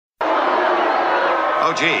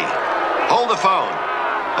Oh, gee. Hold the phone.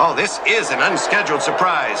 Oh, this is an unscheduled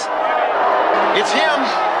surprise. It's him.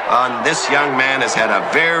 This young man has had a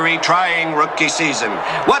very trying rookie season.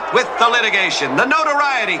 What with the litigation, the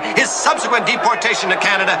notoriety, his subsequent deportation to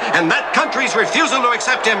Canada, and that country's refusal to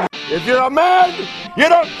accept him. If you're a man, you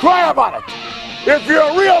don't cry about it. If you're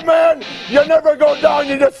a real man, you never go down,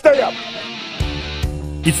 you just stay up.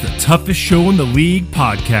 It's the toughest show in the league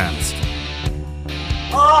podcast.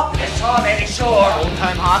 Oh, piss on Eddie Shore.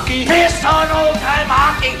 Old-time hockey. Piss on old-time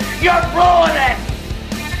hockey. You're ruining it.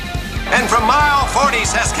 And from mile 40,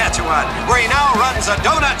 Saskatchewan, where he now runs a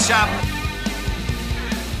donut shop.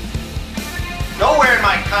 Nowhere in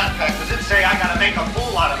my contract does it say I gotta make a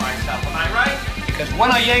fool out of myself, am I right? Because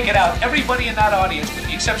when I yank it out, everybody in that audience, with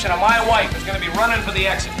the exception of my wife, is going to be running for the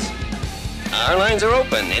exits. Our lines are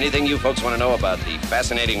open. Anything you folks want to know about the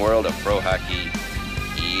fascinating world of pro hockey,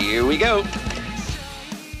 here we go.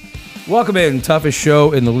 Welcome in, toughest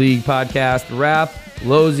show in the league podcast. Rap,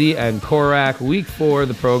 Losey, and Korak, week 4 of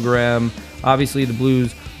the program. Obviously, the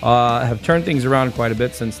Blues have turned things around quite a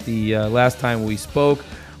bit since the last time we spoke.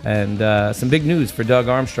 And some big news for Doug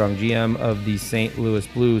Armstrong, GM of the St. Louis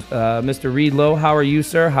Blues. Mr. Reed Lowe, how are you,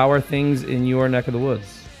 sir? How are things in your neck of the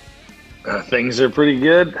woods? Things are pretty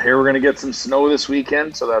good. Here we're going to get some snow this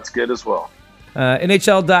weekend, so that's good as well.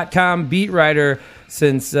 NHL.com beat writer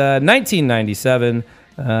since 1997.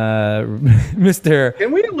 Mr.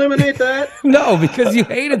 Can we eliminate that? No, because you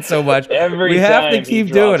hate it so much. Every we have to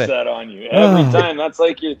keep doing it. That on you. Every time. That's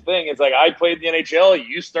like your thing. It's like I played the NHL.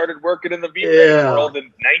 You started working in the beat world in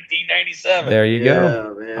 1997. There you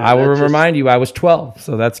go. Man, I will remind you, I was 12,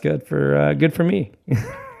 so that's good for me.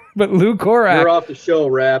 But Lou Korak, you're off the show,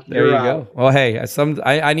 Rap. There you go. Well, hey,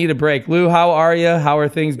 I need a break. Lou, how are you? How are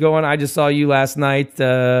things going? I just saw you last night.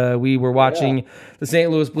 We were watching the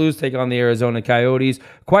St. Louis Blues take on the Arizona Coyotes.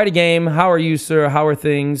 Quite a game. How are you, sir? How are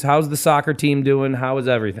things? How's the soccer team doing? How is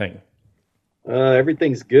everything?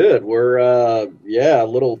 Everything's good. We're a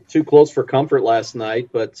little too close for comfort last night,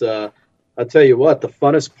 but I'll tell you what, the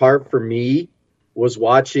funnest part for me was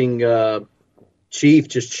watching Chief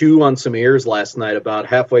just chew on some ears last night about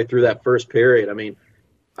halfway through that first period. I mean,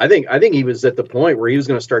 I think he was at the point where he was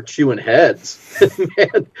going to start chewing heads.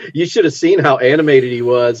 Man, you should have seen how animated he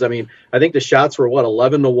was. I mean, I think the shots were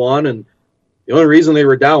 11-1, and the only reason they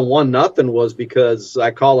were down 1-0 was because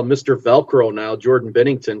I call him Mr. Velcro now, Jordan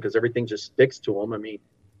Binnington, because everything just sticks to him. I mean,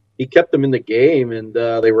 he kept them in the game, and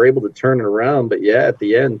they were able to turn it around. But yeah, at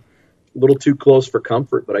the end, a little too close for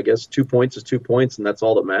comfort. But I guess 2 points is 2 points, and that's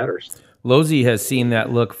all that matters. Losey has seen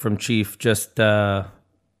that look from Chief just right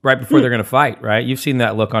before they're going to fight, right? You've seen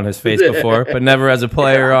that look on his face before, but never as a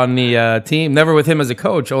player on the team, never with him as a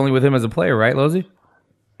coach, only with him as a player, right, Losey?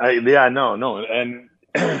 No. And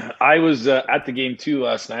I was at the game too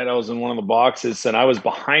last night. I was in one of the boxes, and I was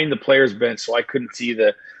behind the players' bench, so I couldn't see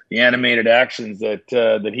the animated actions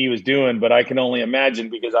that he was doing, but I can only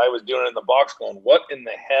imagine because I was doing it in the box going, what in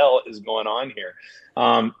the hell is going on here?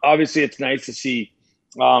 Obviously, it's nice to see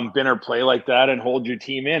Binner play like that and hold your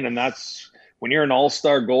team in, and that's when you're an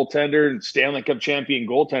all-star goaltender and Stanley Cup champion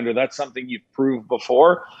goaltender, that's something you've proved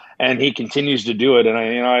before, and he continues to do it. And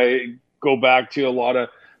I go back to a lot of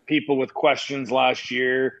people with questions last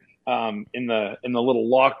year in the little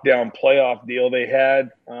lockdown playoff deal they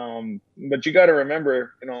had, but you got to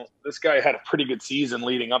remember, this guy had a pretty good season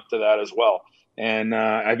leading up to that as well, and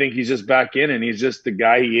I think he's just back in, and he's just the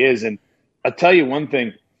guy he is. And I'll tell you one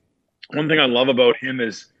thing I love about him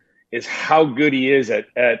is how good he is at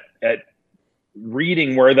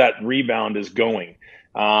reading where that rebound is going.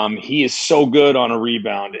 He is so good on a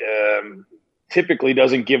rebound. Typically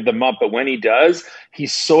doesn't give them up, but when he does,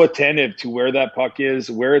 he's so attentive to where that puck is,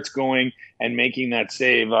 where it's going, and making that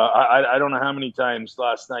save. I don't know how many times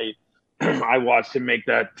last night I watched him make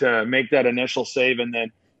that initial save, and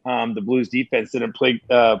then the Blues defense didn't clear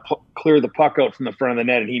the puck out from the front of the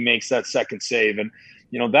net, and he makes that second save. And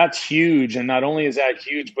that's huge. And not only is that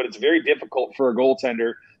huge, but it's very difficult for a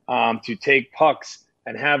goaltender to take pucks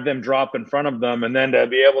and have them drop in front of them, and then to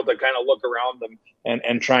be able to kind of look around them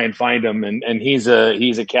and try and find them. And he's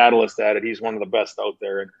a catalyst at it. He's one of the best out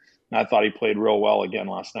there. And I thought he played real well again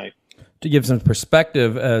last night. To give some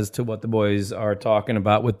perspective as to what the boys are talking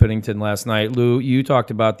about with Binnington last night, Lou, you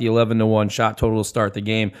talked about the 11-1 shot total to start the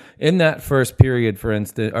game. In that first period, for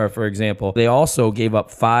example, they also gave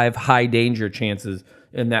up 5 high danger chances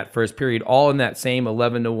in that first period, all in that same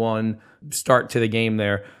 11-1 start to the game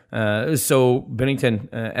there. So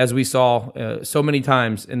Binnington, as we saw so many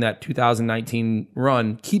times in that 2019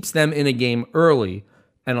 run, keeps them in a game early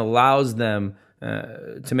and allows them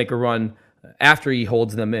to make a run after he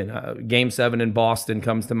holds them in. Game 7 in Boston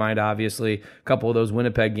comes to mind, obviously. A couple of those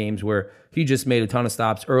Winnipeg games where he just made a ton of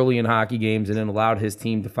stops early in hockey games and then allowed his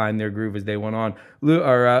team to find their groove as they went on.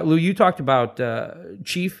 Lou, you talked about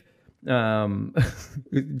Chief chewing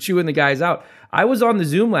the guys out. I was on the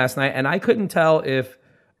Zoom last night, and I couldn't tell if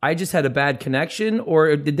I just had a bad connection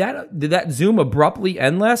or did that Zoom abruptly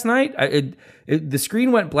end last night? The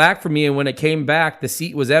screen went black for me, and when it came back, the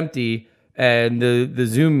seat was empty. And the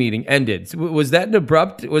Zoom meeting ended. So was that an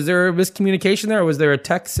abrupt? Was there a miscommunication there, or was there a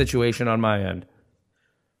text situation on my end?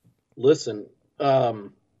 Listen,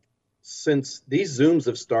 since these Zooms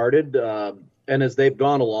have started, and as they've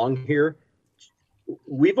gone along here,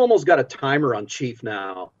 we've almost got a timer on Chief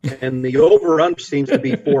now, and the overrun seems to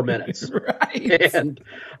be 4 minutes. Right. And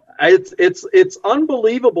it's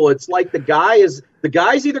unbelievable. It's like the guy's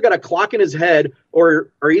either got a clock in his head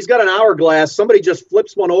or he's got an hourglass. Somebody just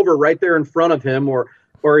flips one over right there in front of him, or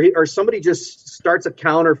somebody just starts a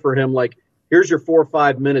counter for him. Like, here's your 4 or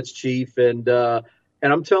 5 minutes, Chief. And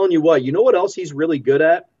I'm telling you what else he's really good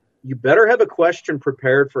at? You better have a question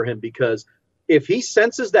prepared for him, because if he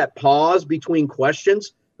senses that pause between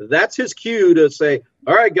questions, that's his cue to say,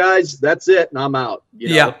 all right, guys, that's it, and I'm out. You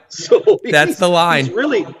know? Yeah, so that's the line.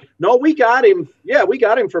 We got him. Yeah, we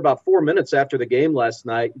got him for about 4 minutes after the game last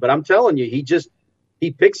night. But I'm telling you,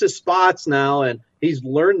 he picks his spots now, and he's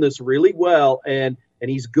learned this really well, and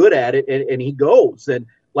he's good at it, and he goes. And,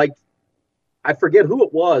 like, I forget who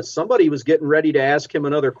it was. Somebody was getting ready to ask him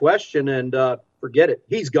another question, and forget it.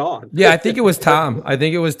 He's gone. Yeah, I think it was Tom.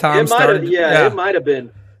 It might have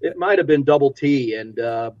been. It might have been Double T, and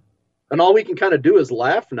all we can kind of do is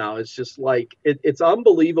laugh now. It's just like it's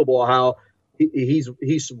unbelievable how he's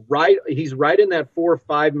right in that 4 or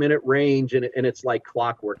 5 minute range, and it's like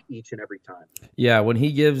clockwork each and every time. Yeah, when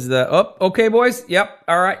he gives okay, boys, yep,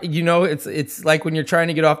 all right. You know, it's like when you're trying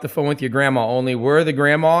to get off the phone with your grandma. Only we're the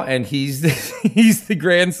grandma, and he's the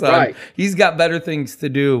grandson. Right. He's got better things to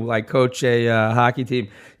do, like coach a hockey team.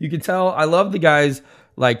 You can tell. I love the guys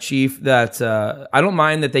like Chief that I don't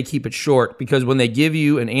mind that they keep it short, because when they give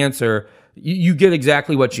you an answer, you get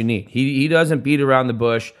exactly what you need. He doesn't beat around the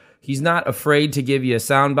bush. He's not afraid to give you a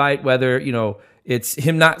soundbite, whether, you know, it's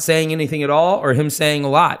him not saying anything at all or him saying a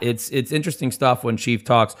lot. It's interesting stuff when Chief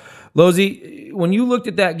talks. Lozy, when you looked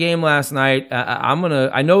at that game last night,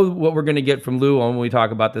 I know what we're gonna get from Lou when we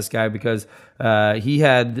talk about this guy, because he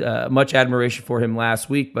had much admiration for him last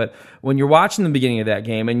week. But when you're watching the beginning of that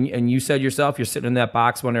game, and you said yourself, you're sitting in that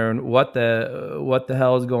box wondering what the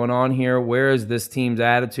hell is going on here? Where is this team's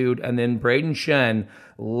attitude? And then Brayden Schenn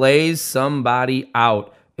lays somebody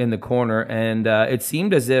out in the corner, and it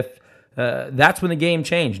seemed as if that's when the game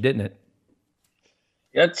changed, didn't it?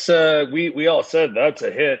 That's we all said that's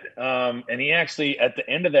a hit, and he actually, at the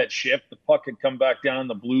end of that shift, the puck had come back down in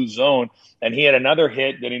the blue zone, and he had another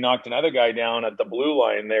hit that he knocked another guy down at the blue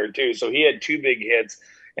line there too. So he had 2 big hits,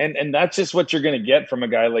 and that's just what you're going to get from a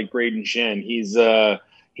guy like Brayden Schenn.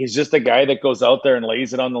 He's just a guy that goes out there and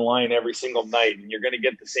lays it on the line every single night, and you're going to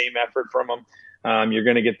get the same effort from him. You're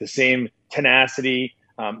going to get the same tenacity,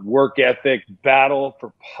 work ethic, battle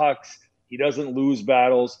for pucks. He doesn't lose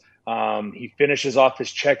battles. He finishes off his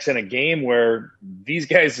checks in a game where these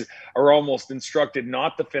guys are almost instructed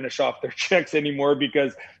not to finish off their checks anymore,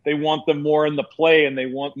 because they want them more in the play and they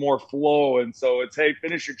want more flow. And so it's, hey,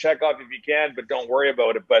 finish your check off if you can, but don't worry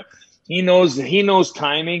about it. But he knows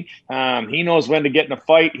timing. He knows when to get in a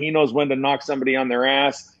fight. He knows when to knock somebody on their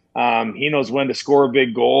ass. He knows when to score a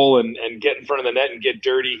big goal and get in front of the net and get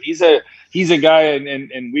dirty. He's a guy,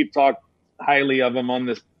 and we've talked highly of him on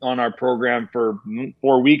our program for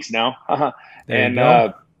 4 weeks now.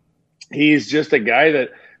 And he's just a guy that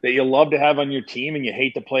you love to have on your team and you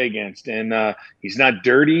hate to play against. And he's not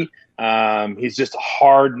dirty. He's just a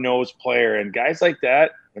hard-nosed player. And guys like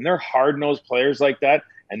that, when they're hard-nosed players like that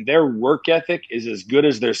and their work ethic is as good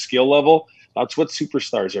as their skill level, that's what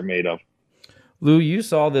superstars are made of. Lou, you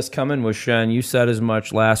saw this coming with Schenn. You said as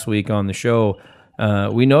much last week on the show.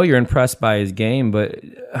 We know you're impressed by his game, but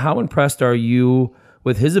how impressed are you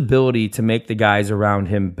with his ability to make the guys around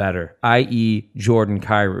him better, i.e. Jordan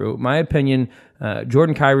Kyrou? My opinion,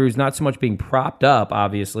 Jordan Kyrou is not so much being propped up,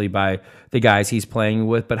 obviously, by the guys he's playing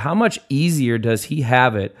with, but how much easier does he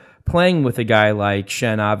have it playing with a guy like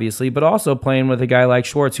Schenn, obviously, but also playing with a guy like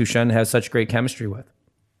Schwartz, who Schenn has such great chemistry with?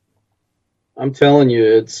 I'm telling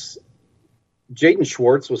you, Jaden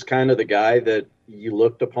Schwartz was kind of the guy that you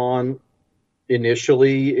looked upon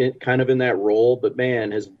initially kind of in that role, but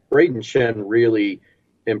man, has Brayden Schenn really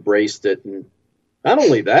embraced it. And not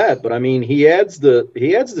only that, but I mean, he adds the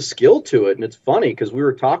skill to it. And it's funny because we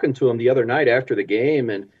were talking to him the other night after the game,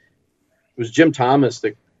 and it was Jim Thomas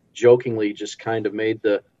that jokingly just kind of made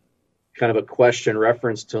the kind of a question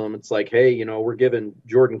reference to him. It's like, hey, you know, we're giving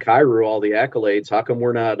Jordan Kyrou all the accolades. How come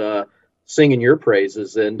we're not singing your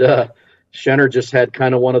praises? And Schenner just had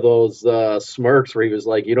kind of one of those smirks where he was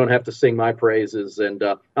like, you don't have to sing my praises. And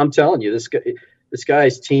I'm telling you, this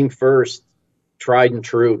guy's team first, tried and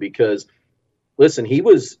true, because listen, he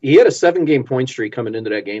had a 7-game point streak coming into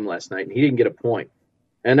that game last night, and he didn't get a point.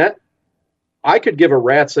 And that, I could give a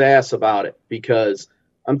rat's ass about it, because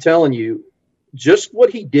I'm telling you, just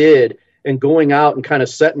what he did and going out and kind of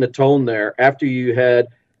setting the tone there after you had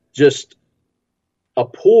just a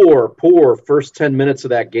poor first 10 minutes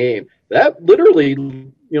of that game, that literally,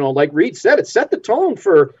 you know, like Reed said, it set the tone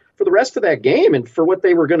for the rest of that game and for what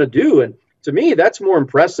they were going to do. And to me, that's more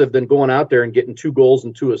impressive than going out there and getting 2 goals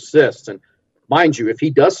and 2 assists. And mind you, if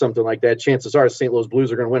he does something like that, chances are St. Louis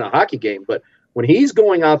Blues are going to win a hockey game. But when he's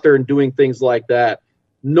going out there and doing things like that,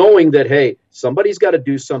 knowing that, hey, somebody's got to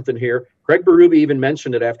do something here. Craig Berube even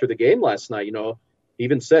mentioned it after the game last night. You know,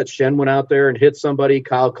 even said Schenn went out there and hit somebody.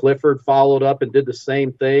 Kyle Clifford followed up and did the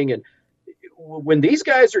same thing. And when these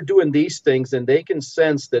guys are doing these things and they can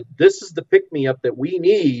sense that this is the pick-me-up that we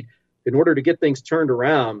need in order to get things turned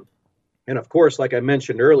around. And, of course, like I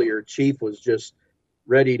mentioned earlier, Chief was just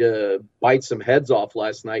ready to bite some heads off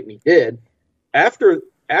last night, and he did. After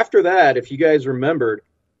that, if you guys remembered,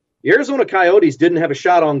 the Arizona Coyotes didn't have a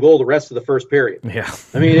shot on goal the rest of the first period. Yeah.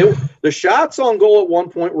 I mean, the shots on goal at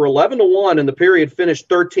one point were 11-1, and the period finished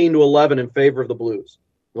 13-11 in favor of the Blues.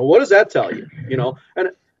 Well, what does that tell you? You know,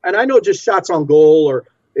 and I know just shots on goal, or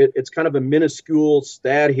it's kind of a minuscule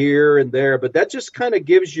stat here and there, but that just kind of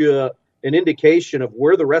gives you an indication of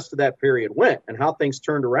where the rest of that period went and how things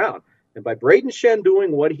turned around. And by Brayden Schenn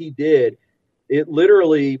doing what he did, it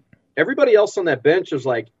literally, everybody else on that bench was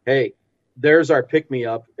like, hey, there's our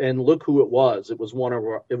pick-me-up, and look who it was. It was one of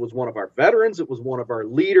our veterans. It was one of our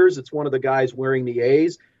leaders. It's one of the guys wearing the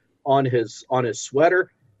A's on his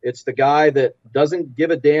sweater. It's the guy that doesn't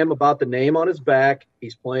give a damn about the name on his back.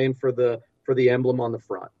 He's playing for the emblem on the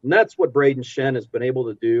front, and that's what Brayden Schenn has been able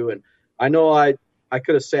to do. And I know I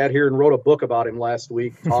could have sat here and wrote a book about him last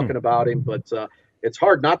week talking about him, but it's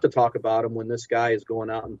hard not to talk about him when this guy is going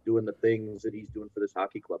out and doing the things that he's doing for this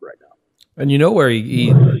hockey club right now. And you know where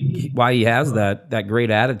why he has that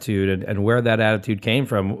great attitude and where that attitude came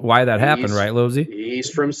from, why that happened, right, Losey? He's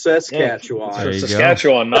from Saskatchewan. Yeah,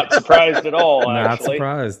 Saskatchewan, not surprised at all. Not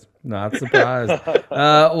surprised.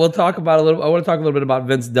 We'll talk about I want to talk a little bit about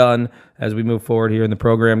Vince Dunn as we move forward here in the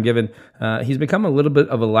program, given he's become a little bit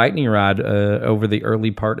of a lightning rod over the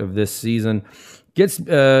early part of this season. Gets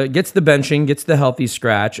the benching, gets the healthy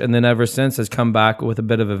scratch, and then ever since has come back with a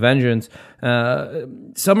bit of a vengeance.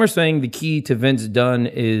 Some are saying the key to Vince Dunn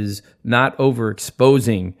is not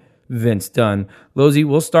overexposing Vince Dunn. Losey,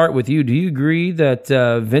 we'll start with you. Do you agree that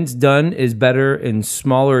Vince Dunn is better in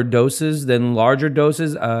smaller doses than larger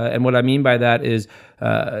doses? And what I mean by that is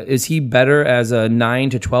he better as a 9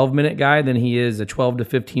 to 12 minute guy than he is a 12 to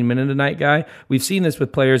 15 minute a night guy? We've seen this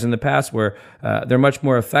with players in the past where they're much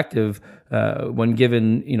more effective when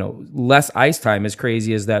given, less ice time, as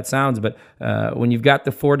crazy as that sounds. But when you've got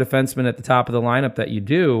the 4 defensemen at the top of the lineup that you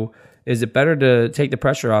do, is it better to take the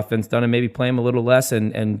pressure off Vince Dunn and maybe play him a little less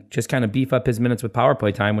and just kind of beef up his minutes with power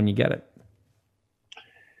play time when you get it?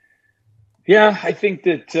 Yeah, I think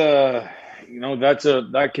that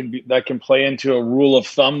that can play into a rule of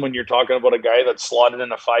thumb when you're talking about a guy that's slotted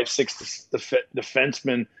in a 5'6"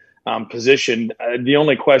 defenseman position. The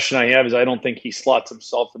only question I have is I don't think he slots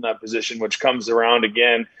himself in that position, which comes around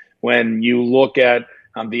again when you look at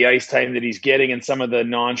the ice time that he's getting and some of the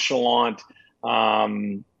nonchalant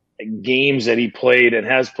games that he played and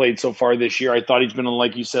has played so far this year. I thought he's been,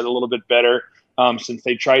 like you said, a little bit better since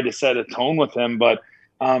they tried to set a tone with him. But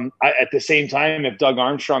at the same time, if Doug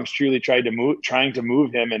Armstrong's truly trying to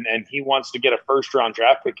move him and he wants to get a first-round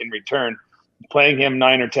draft pick in return, playing him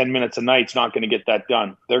 9 or 10 minutes a night is not going to get that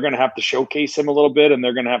done. They're going to have to showcase him a little bit, and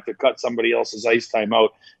they're going to have to cut somebody else's ice time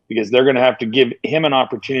out because they're going to have to give him an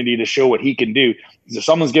opportunity to show what he can do. Because if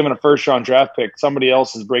someone's given a first-round draft pick, somebody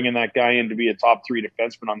else is bringing that guy in to be a top 3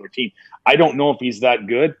 defenseman on their team. I don't know if he's that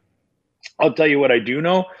good. I'll tell you what I do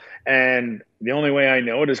know, and the only way I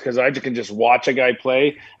know it is because I can just watch a guy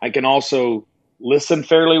play. I can also listen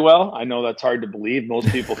fairly well. I know that's hard to believe. Most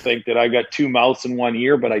people think that I got 2 mouths in 1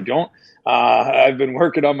 ear, but I don't. I've been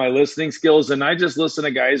working on my listening skills, and I just listen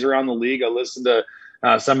to guys around the league. I listen to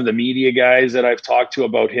some of the media guys that I've talked to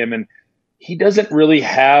about him, and he doesn't really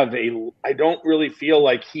have I don't really feel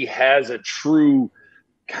like he has a true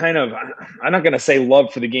kind of, I'm not going to say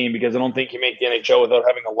love for the game because I don't think you make the NHL without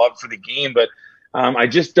having a love for the game, but I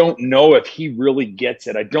just don't know if he really gets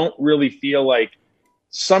it. I don't really feel like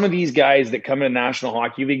some of these guys that come in National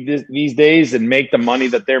Hockey League these days and make the money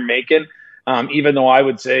that they're making, even though I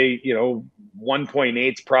would say,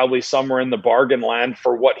 1.8 is probably somewhere in the bargain land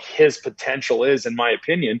for what his potential is, in my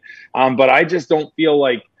opinion. But I just don't feel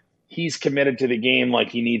like he's committed to the game like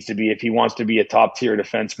he needs to be if he wants to be a top tier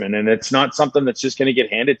defenseman. And it's not something that's just going to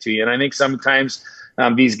get handed to you. And I think sometimes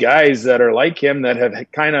these guys that are like him that have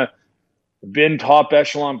kind of been top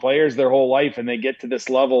echelon players their whole life, and they get to this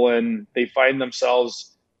level and they find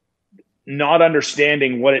themselves not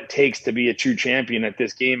understanding what it takes to be a true champion at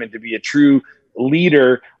this game and to be a true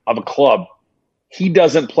leader of a club. He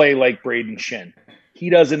doesn't play like Braden Shen. He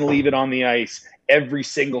doesn't leave it on the ice every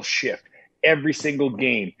single shift, every single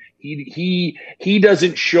game. He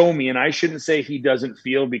doesn't show me, and I shouldn't say he doesn't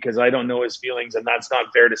feel because I don't know his feelings, and that's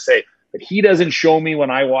not fair to say. But he doesn't show me when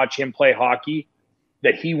I watch him play hockey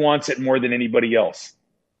that he wants it more than anybody else.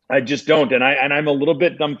 I just don't, and I'm a little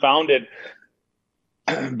bit dumbfounded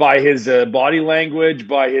by his body language,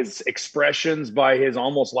 by his expressions, by his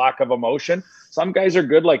almost lack of emotion. Some guys are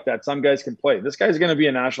good like that. Some guys can play. This guy's going to be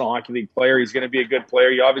a National Hockey League player. He's going to be a good player.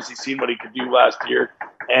 You obviously seen what he could do last year,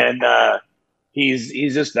 and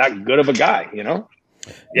he's just that good of a guy, Yeah,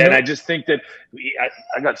 and I just think that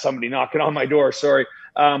I got somebody knocking on my door. Sorry,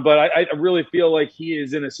 but I really feel like he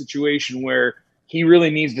is in a situation where he really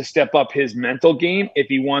needs to step up his mental game if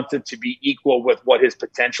he wants it to be equal with what his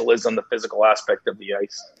potential is on the physical aspect of the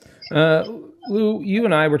ice. Lou, you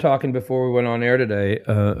and I were talking before we went on air today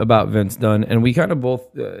about Vince Dunn, and we kind of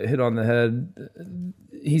both hit on the head.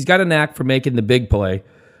 He's got a knack for making the big play,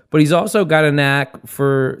 but he's also got a knack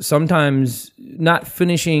for sometimes not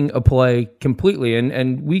finishing a play completely,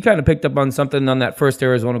 and we kind of picked up on something on that first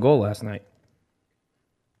Arizona goal last night.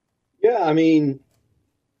 Yeah, I mean,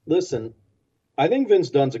 listen, I think Vince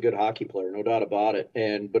Dunn's a good hockey player, no doubt about it.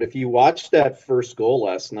 But if you watch that first goal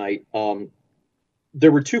last night,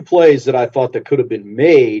 there were two plays that I thought that could have been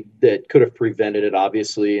made that could have prevented it,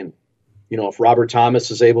 obviously. And, if Robert Thomas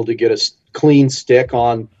is able to get a clean stick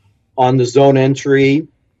on the zone entry,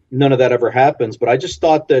 none of that ever happens. But I just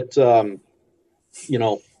thought that,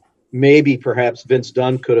 maybe perhaps Vince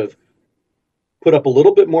Dunn could have put up a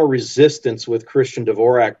little bit more resistance with Christian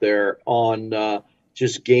Dvorak there on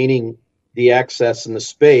just gaining the access and the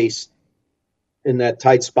space in that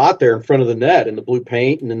tight spot there in front of the net in the blue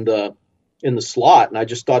paint and in the slot. And I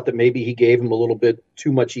just thought that maybe he gave him a little bit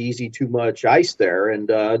too much ice there. And,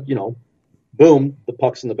 boom, the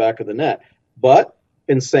puck's in the back of the net. But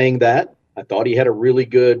in saying that, I thought he had a really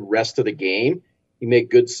good rest of the game. He made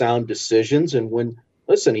good, sound decisions. And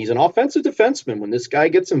he's an offensive defenseman. When this guy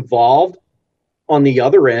gets involved on the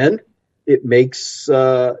other end, it makes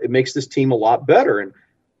this team a lot better. And,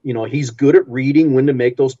 he's good at reading when to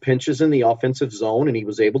make those pinches in the offensive zone, and he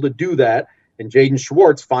was able to do that. And Jaden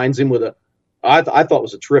Schwartz finds him with I thought it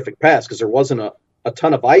was a terrific pass because there wasn't a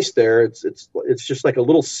ton of ice there. It's just like a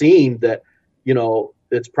little seam that,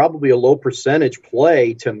 it's probably a low percentage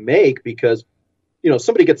play to make because,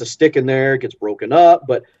 somebody gets a stick in there, it gets broken up.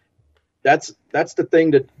 But that's the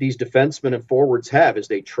thing that these defensemen and forwards have is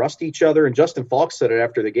they trust each other. And Justin Falk said it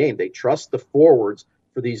after the game. They trust the forwards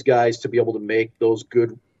for these guys to be able to make those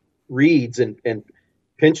good reads and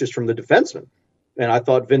pinches from the defenseman. And I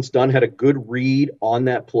thought Vince Dunn had a good read on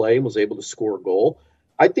that play and was able to score a goal.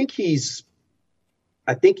 I think he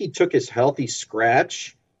took his healthy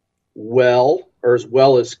scratch as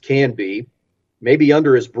well as can be, maybe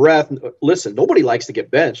under his breath. Listen, nobody likes to get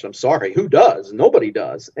benched. I'm sorry. Who does? Nobody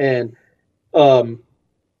does. And,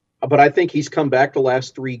 but I think he's come back the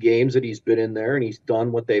last 3 games that he's been in there and he's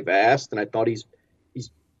done what they've asked. And I thought he's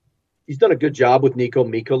done a good job with Nico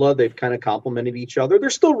Mikkola. They've kind of complimented each other. They're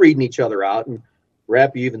still reading each other out. And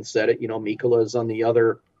Rapp, you even said it, Mikkola is on the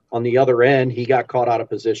other end. He got caught out of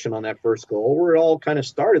position on that first goal where it all kind of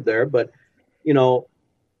started there. But,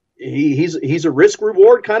 he's a risk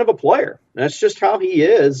reward kind of a player. That's just how he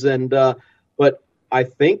is. And, but I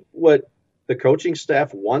think what the coaching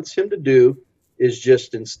staff wants him to do is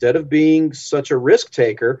just, instead of being such a risk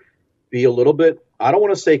taker, be a little bit, I don't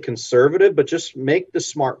want to say conservative, but just make the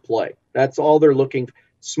smart play. That's all they're looking for.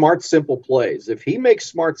 Smart, simple plays. If he makes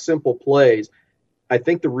smart, simple plays, I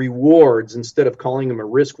think the rewards, instead of calling him a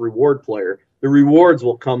risk reward player, the rewards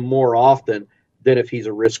will come more often than if he's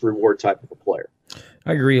a risk reward type of a player.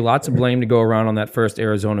 I agree. Lots of blame to go around on that first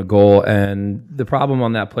Arizona goal. And the problem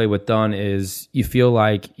on that play with Dunn is you feel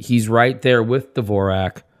like he's right there with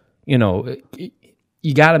Dvorak.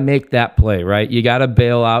 You got to make that play, right? You got to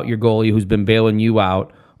bail out your goalie who's been bailing you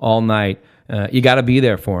out all night. You got to be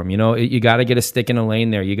there for him. You got to get a stick in a lane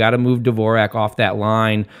there. You got to move Dvorak off that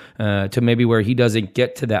line to maybe where he doesn't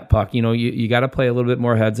get to that puck. You got to play a little bit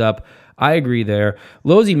more heads up. I agree there.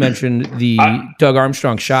 Losey mentioned the Doug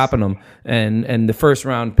Armstrong shopping him and the first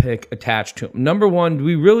round pick attached to him. Number one, do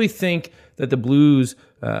we really think that the Blues,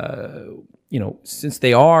 since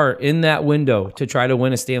they are in that window to try to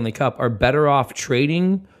win a Stanley Cup, are better off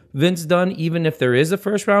trading Vince Dunn, even if there is a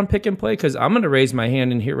first round pick in play? Because I'm going to raise my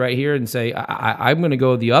hand in here right here and say I'm going to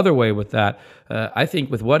go the other way with that. I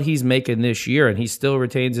think with what he's making this year, and he still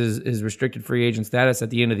retains his restricted free agent status at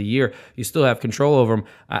the end of the year, you still have control over him.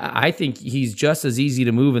 I think he's just as easy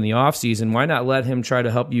to move in the offseason. Why not let him try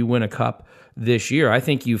to help you win a cup this year? I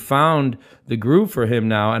think you found the groove for him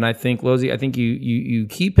now, and I think, Losey, I think you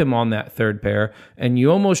keep him on that third pair, and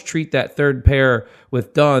you almost treat that third pair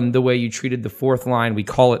with Dunn the way you treated the fourth line. We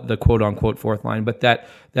call it the quote-unquote fourth line, but that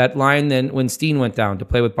line then when Steen went down to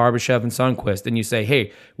play with Barbashev and Sundqvist, and you say,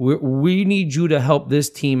 hey, we need you to help this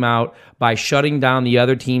team out by shutting down the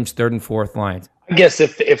other team's third and fourth lines. I guess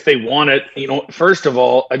if they want it, first of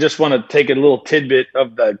all, I just want to take a little tidbit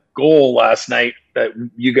of the goal last night that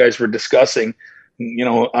you guys were discussing.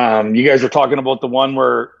 You guys were talking about the one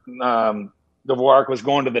where Dvorak was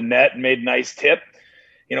going to the net and made a nice tip.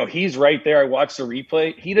 He's right there. I watched the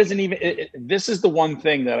replay. He doesn't even this is the one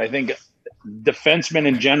thing that I think defensemen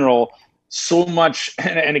in general, so much,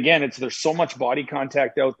 and again, there's so much body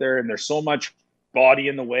contact out there, and there's so much body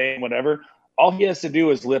in the way and whatever. All he has to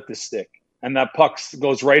do is lift his stick, and that puck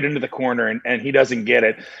goes right into the corner, and he doesn't get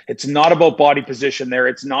it. It's not about body position there.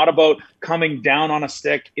 It's not about coming down on a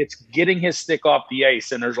stick. It's getting his stick off the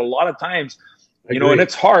ice. And there's a lot of times, and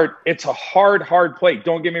it's hard. It's a hard play.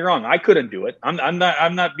 Don't get me wrong. I couldn't do it. I'm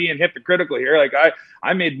not being hypocritical here. Like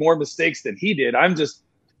I made more mistakes than he did. I'm just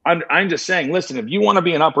saying, listen, if you want to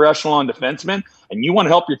be an upper echelon defenseman and you want to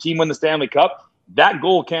help your team win the Stanley Cup, that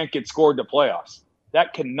goal can't get scored to playoffs.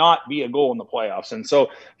 That cannot be a goal in the playoffs. And so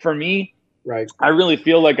for me, right, I really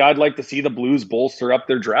feel like I'd like to see the Blues bolster up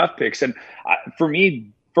their draft picks. And for me,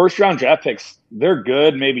 first round draft picks, they're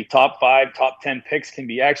good. Maybe top 5, top 10 picks can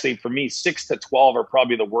be actually, for me, 6 to 12 are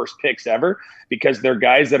probably the worst picks ever because they're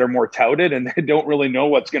guys that are more touted and they don't really know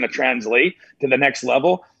what's going to translate to the next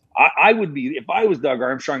level. I would be, if I was Doug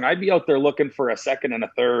Armstrong, I'd be out there looking for a second and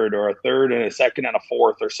a third, or a third and a second and a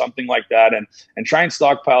fourth, or something like that, and try and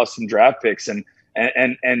stockpile some draft picks and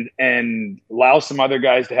allow some other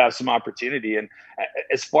guys to have some opportunity. And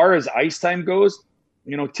as far as ice time goes,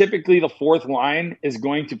 typically the fourth line is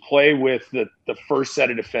going to play with the first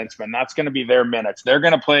set of defensemen. That's going to be their minutes. They're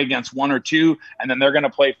going to play against one or two, and then they're going to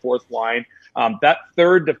play fourth line. That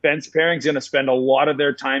third defense pairing is going to spend a lot of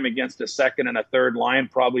their time against a second and a third line,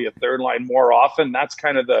 probably a third line more often. That's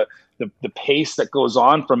kind of the pace that goes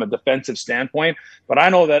on from a defensive standpoint. But I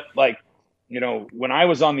know that, when I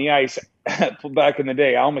was on the ice back in the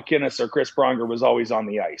day, Al McInnes or Chris Pronger was always on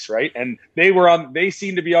the ice, right? And they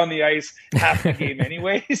seemed to be on the ice half the game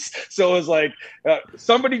anyways. So it was like,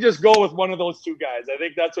 somebody just go with one of those two guys. I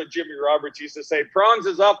think that's what Jimmy Roberts used to say. Prongs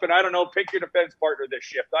is up, and I don't know, pick your defense partner this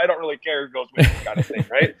shift. I don't really care who goes with this kind of thing,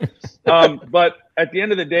 right? But at the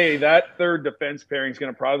end of the day, that third defense pairing is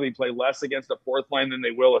going to probably play less against a fourth line than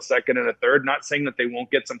they will a second and a third. Not saying that they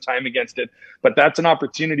won't get some time against it, but that's an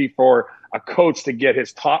opportunity for a coach to get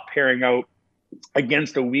his top pairing out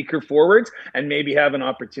against a weaker forwards and maybe have an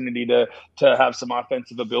opportunity to have some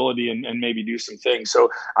offensive ability and maybe do some things. So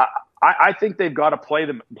I think they've got to play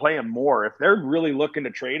him more. If they're really looking to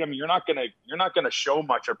trade him, you're not gonna show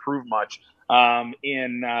much or prove much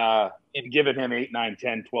in giving him 8, 9,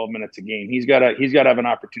 10, 12 minutes a game. He's got to have an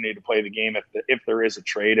opportunity to play the game if there is a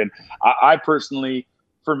trade. And I personally,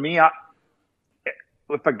 for me,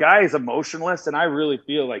 if a guy is emotionless, and I really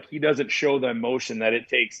feel like he doesn't show the emotion that it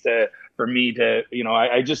takes for me to,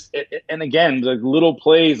 and again, the little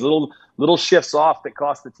plays, little shifts off that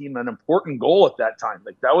cost the team an important goal at that time.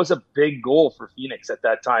 Like, that was a big goal for Phoenix at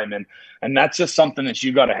that time. And that's just something that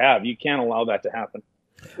you got to have. You can't allow that to happen.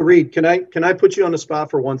 Reed, can I put you on the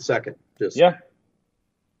spot for 1 second? Yeah.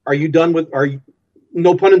 Are you,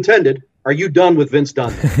 no pun intended, are you done with Vince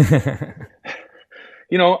Dunn?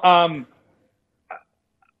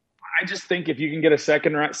 I just think if you can get a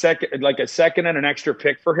second and an extra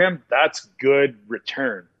pick for him, that's good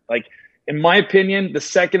return. Like, in my opinion, the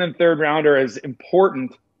second and third round are as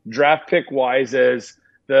important draft pick wise as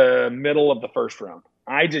the middle of the first round.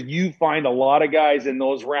 You find a lot of guys in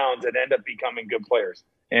those rounds that end up becoming good players.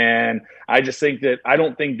 And I just think that I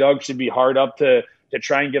don't think Doug should be hard up to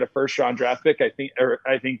try and get a first round draft pick. I think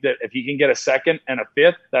that if he can get a second and a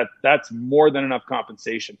fifth, that's more than enough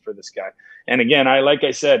compensation for this guy. And again, like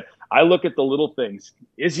I said, I look at the little things.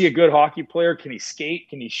 Is he a good hockey player? Can he skate?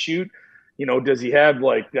 Can he shoot? Does he have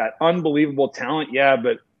like that unbelievable talent? Yeah,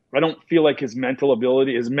 but I don't feel like his mental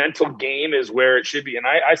ability, his mental game is where it should be. And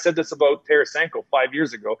I said this about Tarasenko 5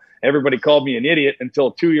 years ago. Everybody called me an idiot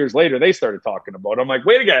until 2 years later they started talking about it. I'm like,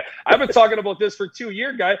 wait a minute, I've been talking about this for 2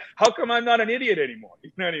 years, guy. How come I'm not an idiot anymore?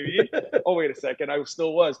 You know what I mean? Oh, wait a second. I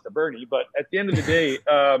still was to Bernie. But at the end of the day,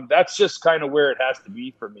 that's just kind of where it has to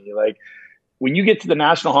be for me. Like, when you get to the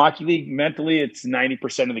National Hockey League, mentally, it's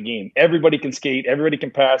 90% of the game. Everybody can skate. Everybody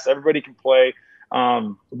can pass. Everybody can play.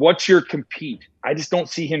 What's your compete? I just don't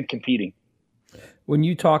see him competing. When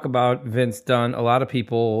you talk about Vince Dunn, a lot of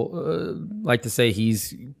people like to say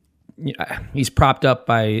he's propped up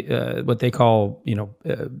by what they call,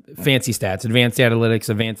 fancy stats, advanced analytics,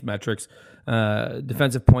 advanced metrics,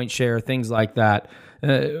 defensive point share, things like that.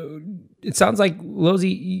 It sounds like,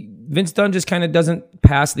 Losey, Vince Dunn just kind of doesn't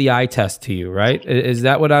pass the eye test to you, right? Is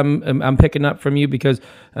that what I'm picking up from you? Because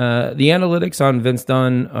the analytics on Vince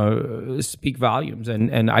Dunn speak volumes,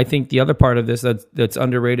 and I think the other part of this that's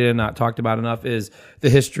underrated and not talked about enough is the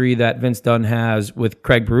history that Vince Dunn has with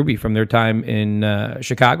Craig Berube from their time in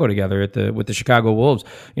Chicago together with the Chicago Wolves.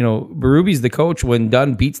 Berube's the coach when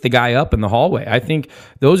Dunn beats the guy up in the hallway. I think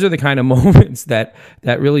those are the kind of moments that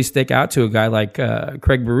really stick out to a guy like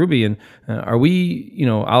Craig Berube. And are we?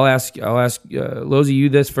 I'll ask Losey you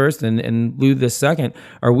this first, and Lou this second.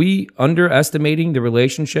 Are we underestimating the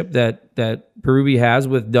relationship that Berube has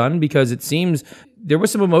with Dunn? Because it seems there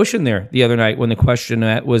was some emotion there the other night when the question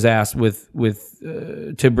was asked to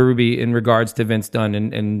Berube in regards to Vince Dunn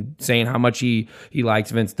and saying how much he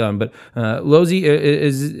likes Vince Dunn. But Losey,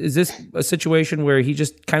 is this a situation where he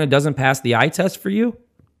just kind of doesn't pass the eye test for you?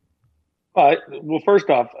 Well, first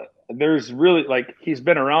off, there's really, he's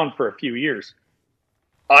been around for a few years.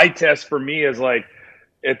 Eye test for me is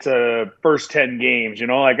it's a first 10 games,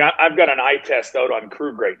 I've got an eye test out on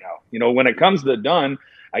Krug right now. When it comes to Dunn,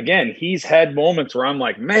 again, he's had moments where I'm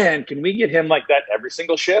like, man, can we get him like that every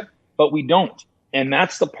single shift? But we don't. And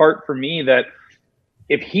that's the part for me that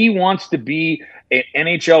if he wants to be an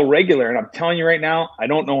NHL regular, and I'm telling you right now, I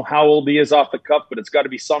don't know how old he is off the cuff, but it's got to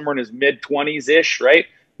be somewhere in his mid-20s-ish, right?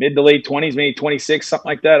 Mid to late 20s, maybe 26, something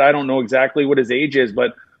like that. I don't know exactly what his age is,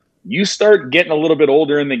 but you start getting a little bit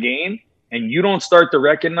older in the game and you don't start to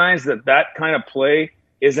recognize that kind of play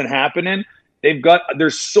isn't happening.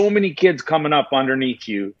 There's so many kids coming up underneath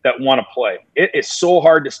you that want to play. It is so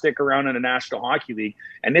hard to stick around in a National Hockey League,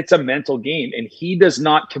 and it's a mental game, and he does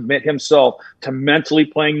not commit himself to mentally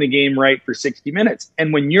playing the game right for 60 minutes.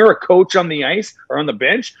 And when you're a coach on the ice or on the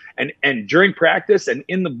bench and during practice and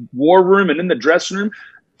in the war room and in the dressing room,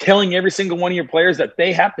 telling every single one of your players that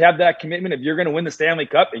they have to have that commitment if you're going to win the Stanley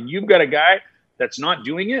Cup, and you've got a guy that's not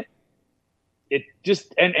doing it, it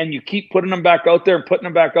just and you keep putting them back out there and putting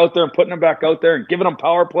them back out there and putting them back out there and giving them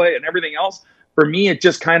power play and everything else. For me, it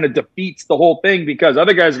just kind of defeats the whole thing, because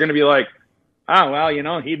other guys are going to be like,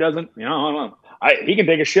 he doesn't, he can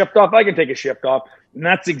take a shift off. I can take a shift off. And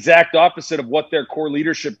that's the exact opposite of what their core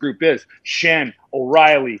leadership group is. Schenn,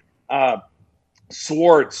 O'Reilly,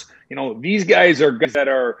 Swartz, these guys are guys that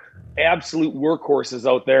are absolute workhorses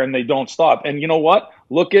out there, and they don't stop. And you know what?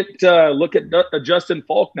 Look at Justin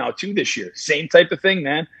Falk now too this year. Same type of thing,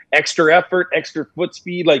 man. Extra effort, extra foot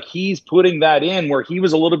speed. He's putting that in where he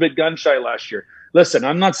was a little bit gun shy last year. Listen,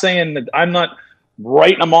 I'm not saying that I'm not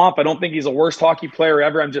writing him off. I don't think he's the worst hockey player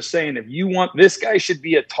ever. I'm just saying, if you want, this guy should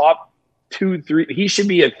be a top 2, 3. He should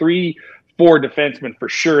be a 3, 4 defenseman for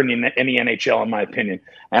sure in the NHL, in my opinion.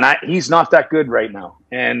 And he's not that good right now.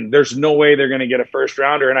 And there's no way they're going to get a first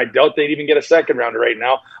rounder. And I doubt they'd even get a second rounder right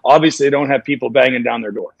now. Obviously, they don't have people banging down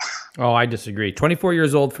their door. Oh, I disagree. 24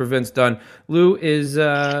 years old for Vince Dunn. Lou, is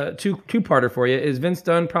two-parter for you. Is Vince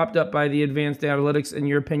Dunn propped up by the advanced analytics, in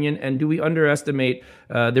your opinion? And do we underestimate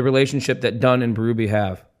the relationship that Dunn and Berube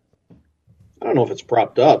have? I don't know if it's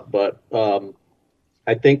propped up, but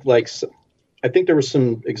I think there were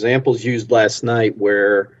some examples used last night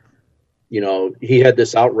where, he had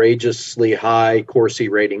this outrageously high Corsi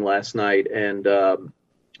rating last night. And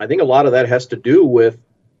I think a lot of that has to do with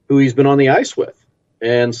who he's been on the ice with.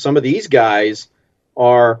 And some of these guys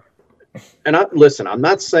are, and I'm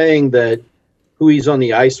not saying that who he's on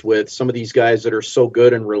the ice with, some of these guys that are so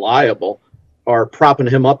good and reliable are propping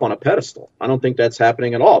him up on a pedestal. I don't think that's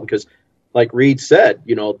happening at all, because like Reed said,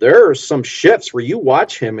 there are some shifts where you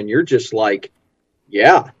watch him and you're just like,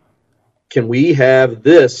 yeah, can we have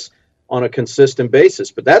this on a consistent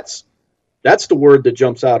basis? But that's the word that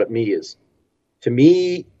jumps out at me. Is, to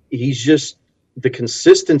me, he's just, the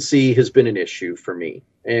consistency has been an issue for me.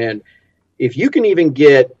 And if you can even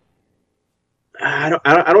get, I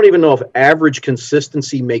don't even know if average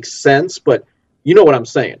consistency makes sense, but you know what I'm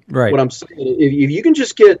saying. Right. What I'm saying, if you can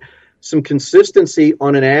just get some consistency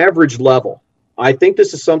on an average level, I think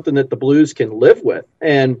this is something that the Blues can live with.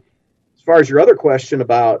 And as far as your other question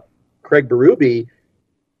about Craig Berube,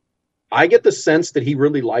 I get the sense that he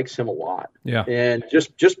really likes him a lot. Yeah. And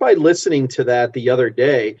just by listening to that the other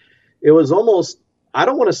day, it was almost, I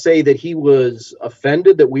don't want to say that he was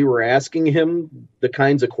offended that we were asking him the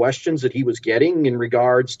kinds of questions that he was getting in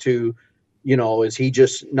regards to, is he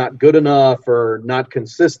just not good enough or not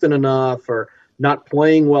consistent enough or not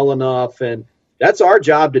playing well enough? And that's our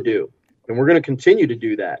job to do. And we're going to continue to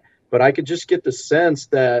do that. But I could just get the sense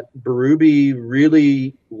that Berube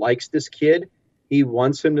really likes this kid. He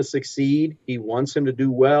wants him to succeed. He wants him to do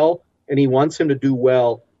well, and he wants him to do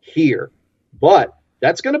well here. But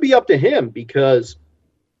that's going to be up to him, because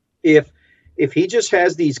if he just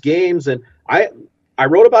has these games, and I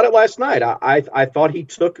wrote about it last night. I thought he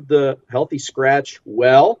took the healthy scratch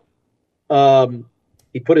well.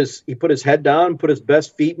 He put his head down, put his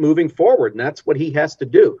best feet moving forward, and that's what he has to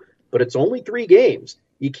do. But it's only 3 games.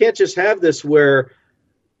 You can't just have this where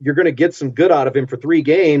you're going to get some good out of him for 3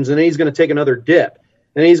 games, and then he's going to take another dip.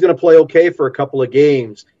 And he's going to play okay for a couple of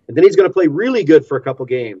games. And then he's going to play really good for a couple of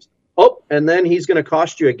games. Oh, and then he's going to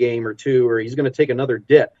cost you a game or 2, or he's going to take another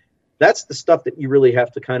dip. That's the stuff that you really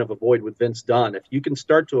have to kind of avoid with Vince Dunn. If you can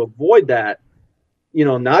start to avoid that,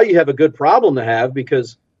 now you have a good problem to have,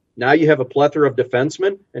 because now you have a plethora of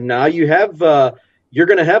defensemen, and now you have you're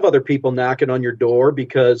going to have other people knocking on your door,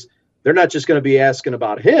 because they're not just going to be asking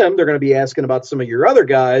about him. They're going to be asking about some of your other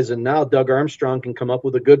guys. And now Doug Armstrong can come up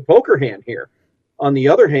with a good poker hand here. On the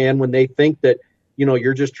other hand, when they think that,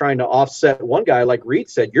 you're just trying to offset one guy, like Reed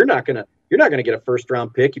said, you're not going to get a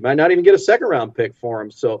first-round pick. You might not even get a second-round pick for him.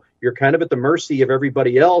 So you're kind of at the mercy of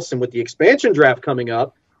everybody else. And with the expansion draft coming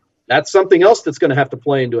up, that's something else that's going to have to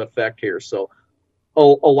play into effect here. So a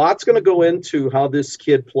lot's going to go into how this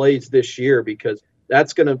kid plays this year, because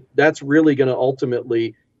that's really going to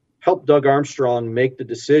ultimately help Doug Armstrong make the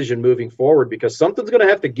decision moving forward, because something's going to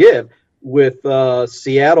have to give with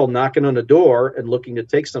Seattle knocking on the door and looking to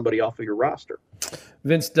take somebody off of your roster.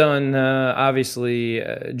 Vince Dunn, obviously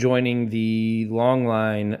joining the long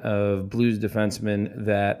line of Blues defensemen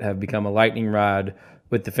that have become a lightning rod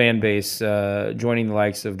with the fan base, joining the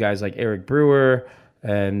likes of guys like Eric Brewer,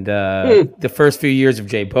 and the first few years of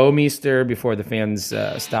Jay Bouwmeester before the fans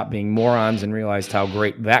stopped being morons and realized how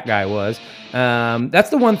great that guy was. That's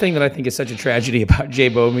the one thing that I think is such a tragedy about Jay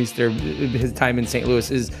Bouwmeester, his time in St. Louis,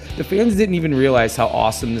 is the fans didn't even realize how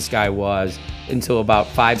awesome this guy was until about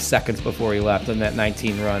 5 seconds before he left on that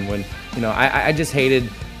 19 run, when, I just hated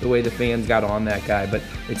the way the fans got on that guy. But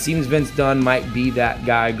it seems Vince Dunn might be that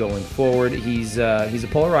guy going forward. He's a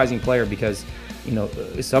polarizing player, because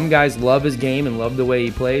some guys love his game and love the way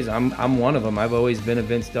he plays. I'm one of them. I've always been a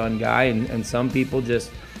Vince Dunn guy, and some people just,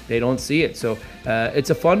 they don't see it. So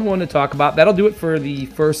it's a fun one to talk about. That'll do it for the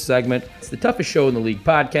first segment. It's the Toughest Show in the League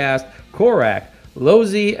podcast. Korak,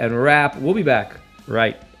 Losey, and Rapp. We'll be back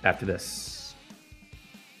right after this.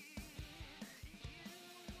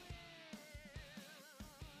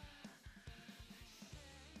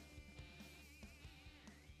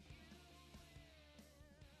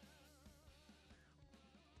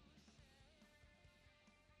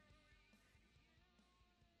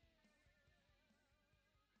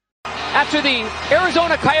 After the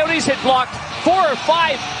Arizona Coyotes had blocked 4 or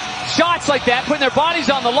 5 shots like that, putting their bodies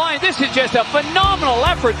on the line, this is just a phenomenal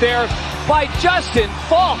effort there by Justin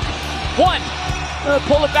Faulk.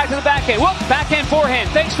 Pull it back to the backhand. Whoop, backhand, forehand.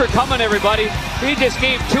 Thanks for coming, everybody. He just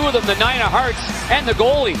gave 2 of them the 9 of hearts and the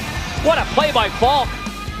goalie. What a play by Faulk.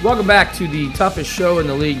 Welcome back to the Toughest Show in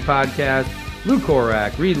the League podcast. Lou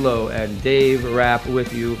Korak, Reed Lowe, and Dave Rapp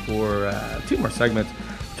with you for 2 more segments.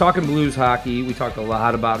 Talking Blues hockey. We talked a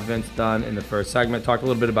lot about Vince Dunn in the first segment. Talked a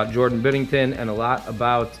little bit about Jordan Binnington and a lot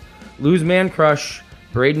about Lou's man crush,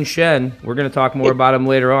 Brayden Schenn. We're going to talk more about him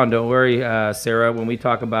later on. Don't worry, Sarah, when we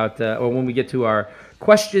talk about, or when we get to our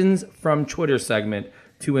questions from Twitter segment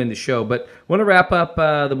to end the show. But I want to wrap up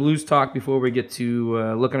the Blues talk before we get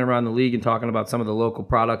to looking around the league and talking about some of the local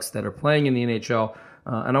products that are playing in the NHL.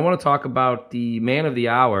 And I want to talk about the man of the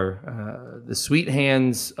hour, the sweet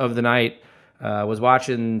hands of the night. Was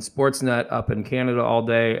watching Sportsnet up in Canada all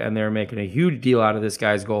day, and they're making a huge deal out of this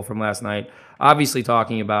guy's goal from last night. Obviously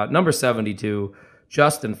talking about number 72,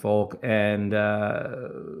 Justin Faulk. And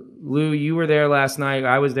Lou, you were there last night.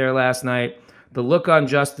 I was there last night. The look on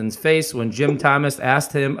Justin's face when Jim Thomas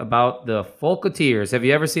asked him about the Faulketeers. Have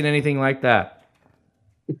you ever seen anything like that?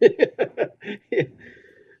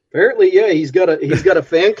 Apparently, yeah, he's got a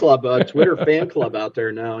fan club, a Twitter fan club out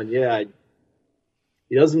there now, and yeah,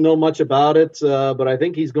 he doesn't know much about it, but I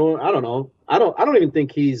think he's going. I don't know. I don't even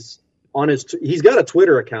think he's on his. He's got a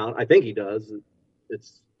Twitter account. I think he does.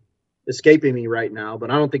 It's escaping me right now, but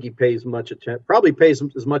I don't think he pays much attention. Probably pays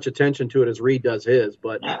as much attention to it as Reed does his.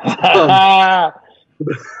 But I'm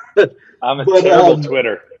a terrible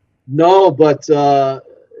Twitter. No, but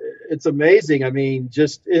it's amazing. I mean,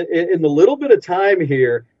 just in the little bit of time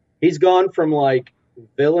here, he's gone from like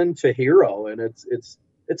villain to hero, and it's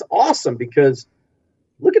awesome because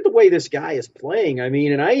look at the way this guy is playing. I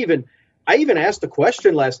mean, and I even asked a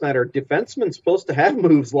question last night: are defensemen supposed to have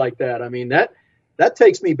moves like that? I mean, that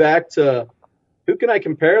takes me back to who can I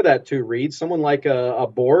compare that to, Reed? Someone like a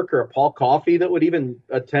Bork or a Paul Coffey that would even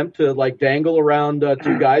attempt to like dangle around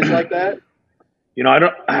two guys like that? You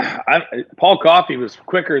know, Paul Coffey was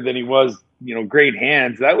quicker than he was, great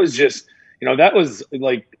hands. That was just, that was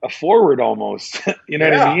like a forward almost. You know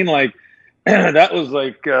what I mean? Like that was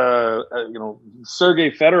like,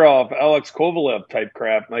 Sergei Fedorov, Alex Kovalev type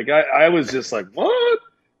crap. Like I was just like,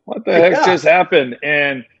 what the heck just happened?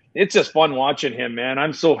 And it's just fun watching him, man.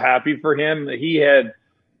 I'm so happy for him. He had,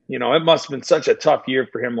 it must have been such a tough year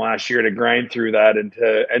for him last year to grind through that and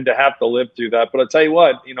to have to live through that. But I'll tell you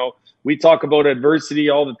what, we talk about adversity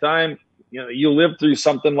all the time. You live through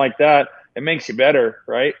something like that, it makes you better,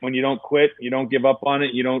 right? When you don't quit, you don't give up on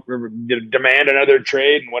it, you don't demand another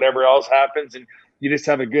trade and whatever else happens, and you just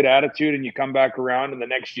have a good attitude and you come back around. And the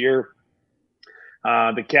next year,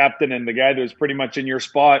 the captain and the guy that was pretty much in your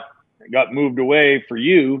spot got moved away for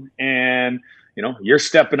you, and you're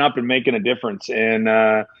stepping up and making a difference.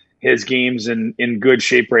 And his game's in good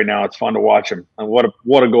shape right now. It's fun to watch him. And what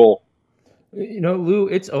a goal! Lou,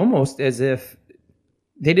 it's almost as if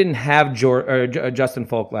they didn't have Justin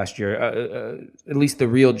Falk last year, at least the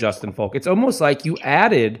real Justin Falk. It's almost like you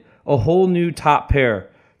added a whole new top pair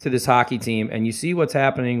to this hockey team, and you see what's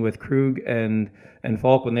happening with Krug and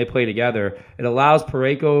Falk when they play together. It allows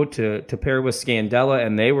Parayko to pair with Scandella,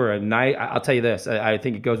 and they were a nice. I'll tell you this. I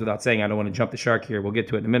think it goes without saying. I don't want to jump the shark here. We'll get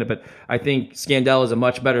to it in a minute, but I think Scandella is a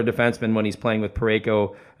much better defenseman when he's playing with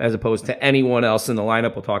Parayko as opposed to anyone else in the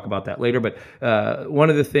lineup. We'll talk about that later. But one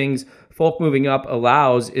of the things Falk moving up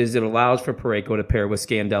allows for Parayko to pair with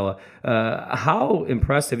Scandella. How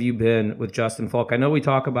impressed have you been with Justin Falk? I know we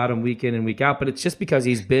talk about him week in and week out, but it's just because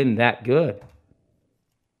he's been that good.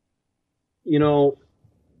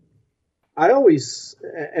 I always,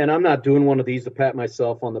 and I'm not doing one of these to pat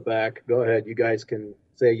myself on the back. Go ahead. You guys can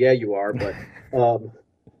say, yeah, you are. But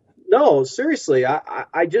no, seriously,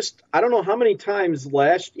 I don't know how many times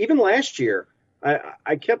even last year,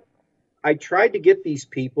 I tried to get these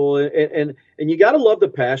people, and you got to love the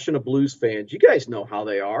passion of Blues fans. You guys know how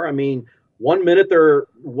they are. I mean, one minute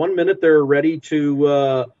they're ready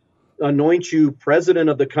to anoint you president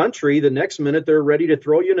of the country. The next minute they're ready to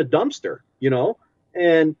throw you in a dumpster,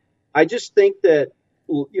 And I just think that,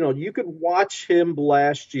 you could watch him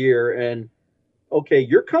last year and, okay,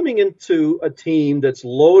 you're coming into a team that's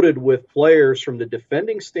loaded with players from the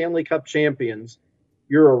defending Stanley Cup champions.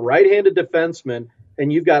 You're a right-handed defenseman,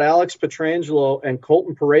 and you've got Alex Pietrangelo and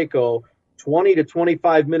Colton Parayko, 20 to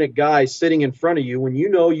 25-minute guys sitting in front of you when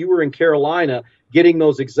you were in Carolina getting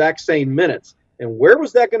those exact same minutes. And where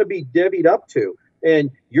was that going to be divvied up to?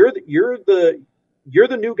 And you're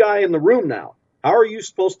the new guy in the room now. How are you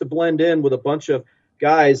supposed to blend in with a bunch of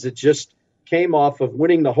guys that just came off of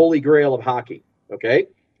winning the holy grail of hockey? Okay.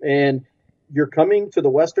 And you're coming to the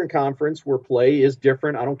Western Conference where play is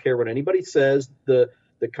different. I don't care what anybody says. The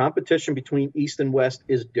competition between East and West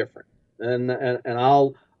is different. And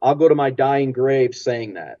I'll go to my dying grave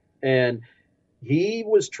saying that. And he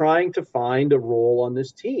was trying to find a role on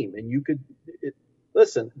this team. And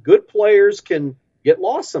listen, good players can get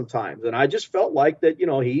lost sometimes. And I just felt like that,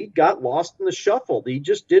 he got lost in the shuffle. He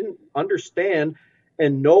just didn't understand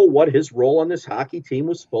and know what his role on this hockey team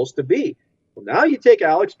was supposed to be. Well, now you take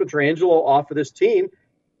Alex Pietrangelo off of this team,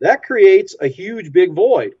 that creates a huge, big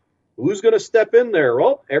void. Who's going to step in there?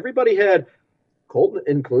 Well, everybody had Colton,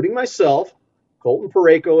 including myself. Colton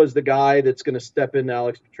Parayko is the guy that's going to step in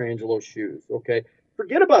Alex Pietrangelo's shoes. Okay.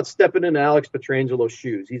 Forget about stepping in Alex Pietrangelo's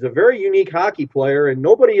shoes. He's a very unique hockey player, and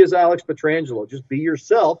nobody is Alex Pietrangelo. Just be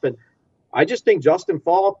yourself. And I just think Justin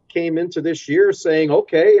Falk came into this year saying,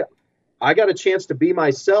 okay, I got a chance to be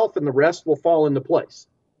myself, and the rest will fall into place.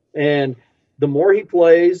 And the more he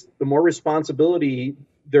plays, the more responsibility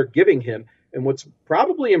they're giving him. And what's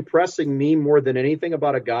probably impressing me more than anything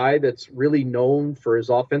about a guy that's really known for his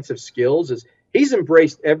offensive skills is he's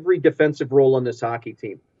embraced every defensive role on this hockey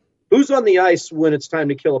team. Who's on the ice when it's time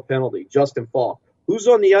to kill a penalty? Justin Falk. Who's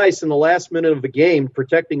on the ice in the last minute of the game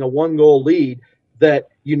protecting a 1-goal lead that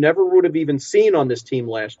you never would have even seen on this team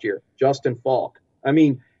last year? Justin Falk. I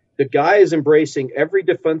mean, the guy is embracing every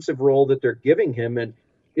defensive role that they're giving him, and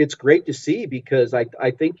it's great to see because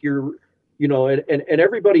I think you're and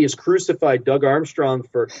everybody has crucified Doug Armstrong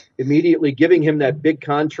for immediately giving him that big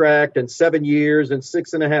contract and 7 years and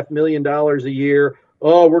 $6.5 million a year.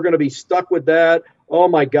 Oh, we're going to be stuck with that. Oh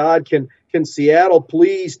my God, can Seattle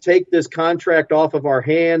please take this contract off of our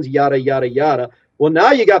hands? Yada, yada, yada. Well,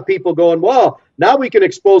 now you got people going, well, now we can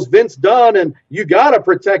expose Vince Dunn, and you got to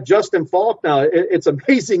protect Justin Falk now. It's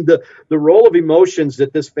amazing the role of emotions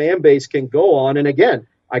that this fan base can go on. And again,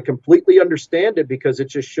 I completely understand it because it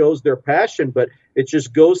just shows their passion, but it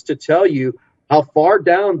just goes to tell you how far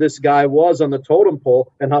down this guy was on the totem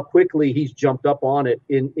pole and how quickly he's jumped up on it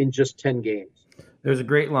in just 10 games. There's a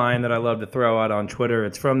great line that I love to throw out on Twitter.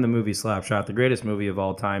 It's from the movie Slapshot, the greatest movie of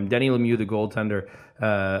all time. Denny Lemieux, the goaltender,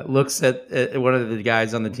 looks at one of the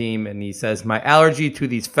guys on the team and he says, "My allergy to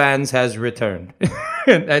these fans has returned."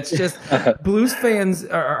 That's just, Blues fans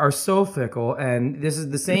are so fickle, and this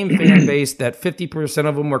is the same fan base that 50%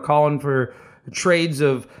 of them were calling for trades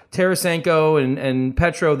of Tarasenko and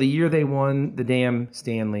Petro the year they won the damn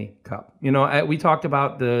Stanley Cup. We talked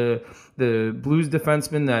about the Blues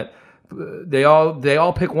defensemen that they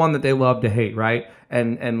all pick one that they love to hate, right?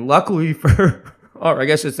 And luckily for, or I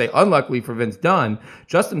guess I should say unluckily for Vince Dunn,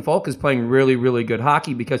 Justin Falk is playing really, really good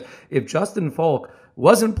hockey, because if Justin Falk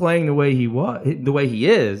wasn't playing the way he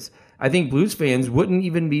is, I think Blues fans wouldn't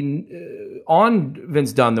even be on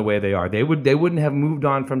Vince Dunn the way they are. They wouldn't have moved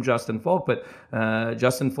on from Justin Falk. But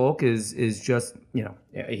Justin Falk is just,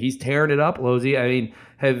 he's tearing it up, Losey. I mean,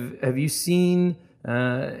 have you seen?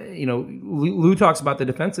 Lou talks about the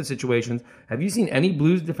defensive situations. Have you seen any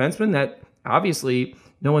Blues defenseman that, obviously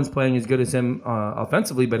no one's playing as good as him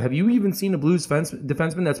offensively, but have you even seen a Blues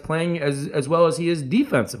defenseman that's playing as well as he is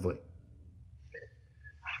defensively?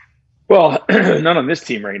 Well, not on this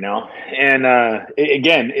team right now. And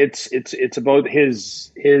again, it's about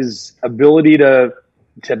his ability to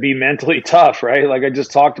be mentally tough, right? Like I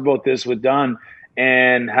just talked about this with Dunn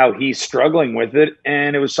and how he's struggling with it.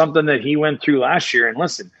 And it was something that he went through last year. And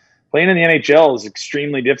listen, playing in the NHL is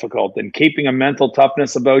extremely difficult, and keeping a mental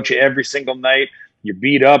toughness about you every single night. You're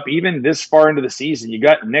beat up, even this far into the season. You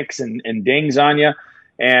got nicks and dings on you,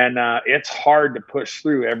 and it's hard to push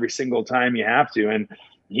through every single time you have to. And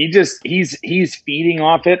he's feeding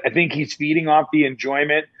off it. I think he's feeding off the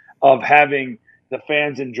enjoyment of having the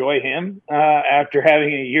fans enjoy him after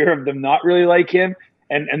having a year of them not really like him.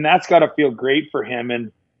 And that's got to feel great for him.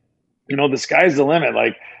 And, the sky's the limit.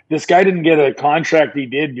 Like, this guy didn't get a contract he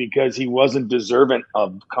did because he wasn't deserving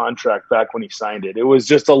of contract back when he signed it. It was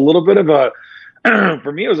just a little bit of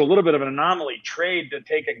for me, it was a little bit of an anomaly trade to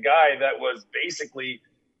take a guy that was basically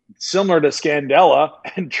similar to Scandella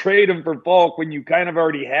and trade him for Falk when you kind of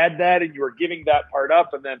already had that and you were giving that part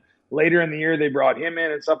up. And then later in the year, they brought him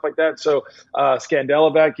in and stuff like that. So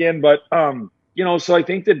Scandella back in. But, so I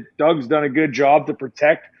think that Doug's done a good job to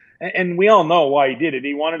protect. And we all know why he did it.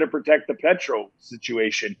 He wanted to protect the Petro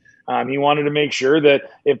situation. He wanted to make sure that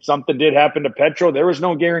if something did happen to Petro, there was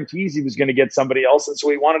no guarantees he was going to get somebody else. And so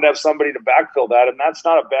he wanted to have somebody to backfill that. And that's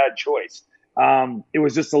not a bad choice. It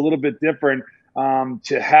was just a little bit different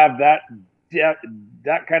to have that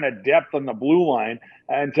kind of depth on the blue line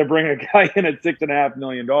and to bring a guy in at $6.5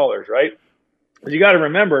 million, right? You got to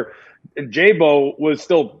remember, J-Bo was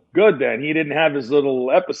still good then. He didn't have his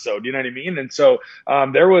little episode, you know what I mean? And so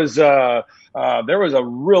there was a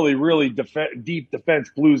really, really deep defense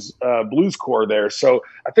blues core there. So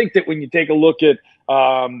I think that when you take a look at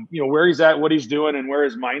where he's at, what he's doing, and where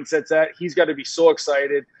his mindset's at, he's got to be so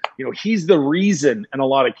excited. He's the reason in a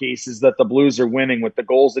lot of cases that the Blues are winning, with the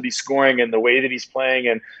goals that he's scoring and the way that he's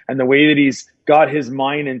playing and the way that he's got his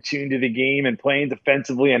mind in tune to the game and playing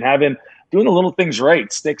defensively and doing the little things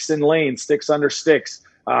right, sticks in lane, sticks under sticks.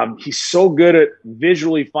 He's so good at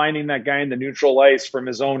visually finding that guy in the neutral ice from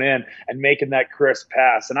his own end and making that crisp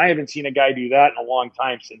pass. And I haven't seen a guy do that in a long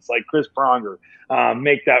time since like Chris Pronger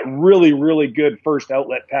make that really, really good first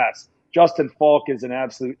outlet pass. Justin Falk is an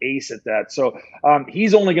absolute ace at that. So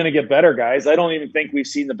he's only going to get better, guys. I don't even think we've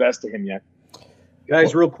seen the best of him yet.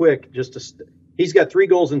 Guys, real quick, he's got 3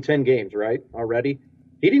 goals in 10 games, right, already?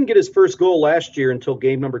 He didn't get his first goal last year until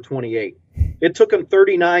game number 28. It took him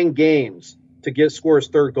 39 games to score his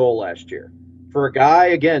 3rd goal last year. For a guy,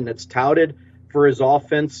 again, that's touted for his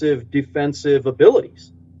offensive, defensive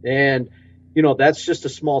abilities. And, that's just a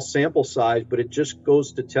small sample size, but it just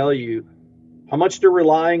goes to tell you how much they're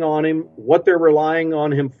relying on him, what they're relying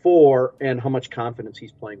on him for, and how much confidence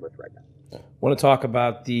he's playing with right now. I want to talk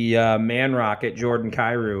about the man rocket, Jordan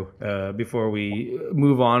Kyrou, before we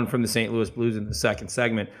move on from the St. Louis Blues in the second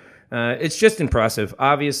segment. It's just impressive.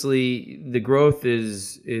 Obviously, the growth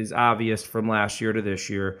is obvious from last year to this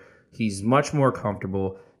year. He's much more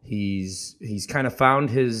comfortable. He's kind of found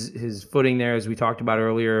his footing there, as we talked about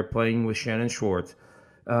earlier, playing with Shannon Schwartz.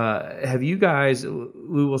 Have you guys,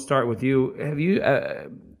 Lou, we'll start with you. Have you,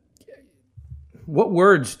 what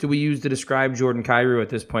words do we use to describe Jordan Kyrou at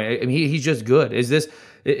this point? I mean, he's just good.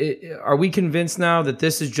 Are we convinced now that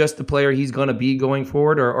this is just the player he's going to be going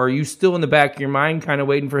forward, or are you still in the back of your mind kind of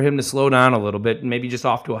waiting for him to slow down a little bit and maybe just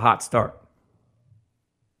off to a hot start?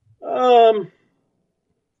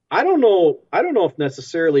 I don't know if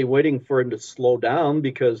necessarily waiting for him to slow down,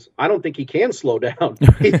 because I don't think he can slow down.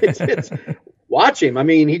 Watch him. I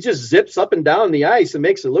mean, he just zips up and down the ice and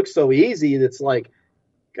makes it look so easy. It's like,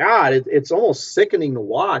 God, it's almost sickening to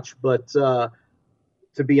watch. But to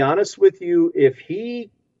be honest with you, if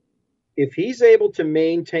he's able to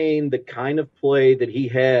maintain the kind of play that he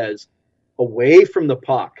has away from the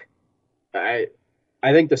puck, I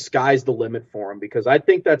think the sky's the limit for him, because I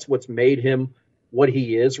think that's what's made him what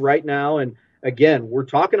he is right now. And again, we're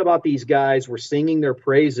talking about these guys, we're singing their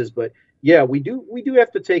praises, but yeah, we do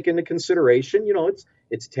have to take into consideration,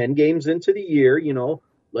 it's 10 games into the year,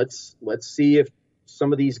 let's see if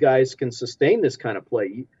some of these guys can sustain this kind of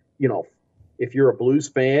play. If you're a Blues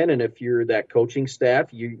fan and if you're that coaching staff,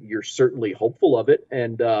 you're certainly hopeful of it,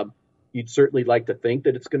 and you'd certainly like to think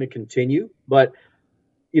that it's going to continue. But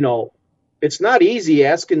it's not easy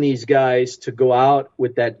asking these guys to go out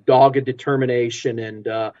with that dogged determination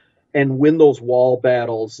and win those wall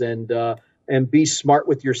battles and be smart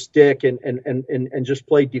with your stick and just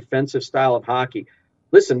play defensive style of hockey.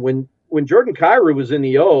 Listen, when Jordan Kyrou was in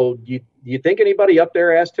the O, do you think anybody up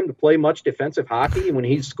there asked him to play much defensive hockey when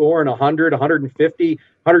he's scoring 100, 150,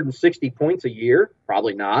 160 points a year?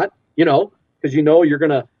 Probably not, because you know what you're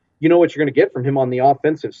gonna get from him on the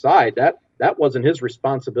offensive side. That wasn't his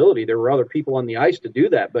responsibility. There were other people on the ice to do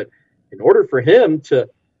that. But in order for him to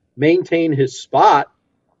maintain his spot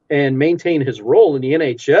and maintain his role in the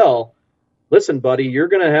NHL, listen, buddy, you're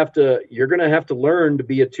gonna have to learn to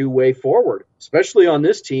be a two-way forward, especially on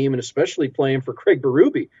this team and especially playing for Craig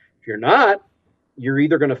Berube. If you're not, you're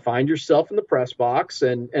either going to find yourself in the press box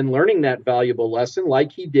and learning that valuable lesson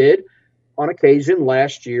like he did on occasion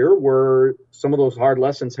last year, where some of those hard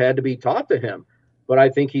lessons had to be taught to him. But I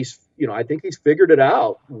think he's figured it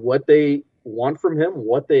out, what they want from him,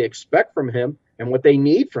 what they expect from him, and what they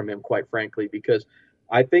need from him, quite frankly, because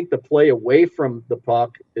I think the play away from the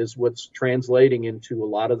puck is what's translating into a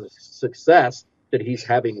lot of the success that he's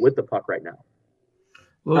having with the puck right now.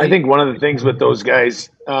 I think one of the things with those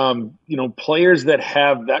guys, players that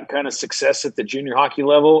have that kind of success at the junior hockey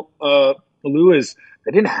level, Lou, is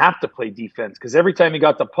they didn't have to play defense, because every time he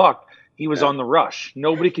got the puck, he was on the rush.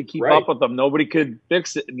 Nobody could keep up with him. Nobody could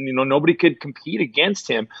fix it. Nobody could compete against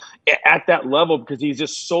him at that level, because he's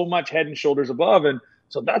just so much head and shoulders above. And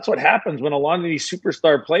so that's what happens when a lot of these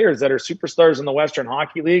superstar players that are superstars in the Western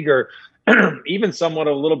Hockey League, or even somewhat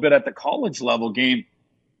a little bit at the college level game,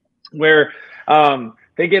 where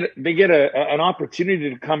they get an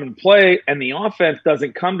opportunity to come and play, and the offense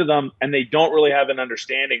doesn't come to them, and they don't really have an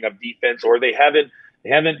understanding of defense, or they haven't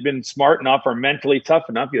been smart enough or mentally tough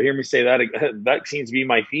enough. You'll hear me say that. That seems to be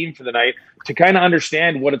my theme for the night, to kind of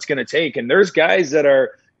understand what it's going to take. And there's guys that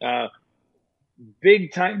are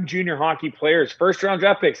big-time junior hockey players, first-round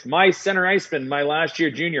draft picks. My center iceman, my last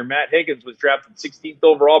year junior, Matt Higgins, was drafted 16th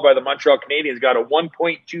overall by the Montreal Canadiens, got a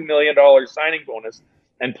 $1.2 million signing bonus,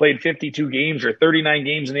 and played 52 games or 39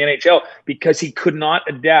 games in the NHL because he could not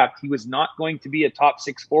adapt. He was not going to be a top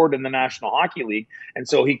six forward in the National Hockey League, and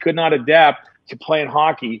so he could not adapt to playing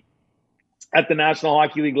hockey at the National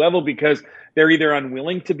Hockey League level because they're either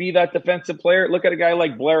unwilling to be that defensive player. Look at a guy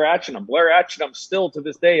like Blair Atchingham. Blair Atchingham still to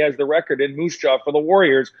this day has the record in Moose Jaw for the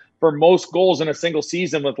Warriors for most goals in a single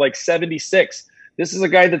season with like 76. This is a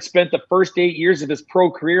guy that spent the first 8 years of his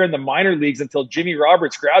pro career in the minor leagues until Jimmy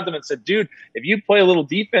Roberts grabbed him and said, dude, if you play a little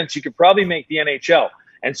defense, you could probably make the NHL.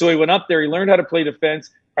 And so he went up there, he learned how to play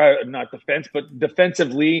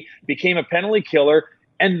defensively, became a penalty killer,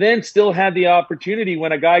 and then still had the opportunity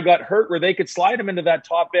when a guy got hurt where they could slide him into that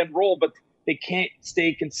top end role, but they can't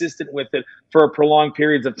stay consistent with it for prolonged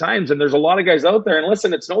periods of times. And there's a lot of guys out there, and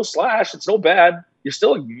listen, it's no slash, it's no bad. You're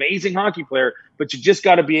still an amazing hockey player, but you just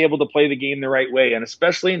got to be able to play the game the right way. And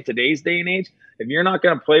especially in today's day and age, if you're not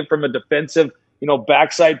going to play from a defensive,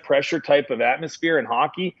 backside pressure type of atmosphere in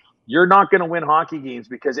hockey, you're not going to win hockey games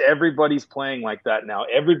because everybody's playing like that now.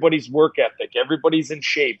 Everybody's work ethic, everybody's in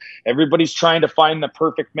shape, everybody's trying to find the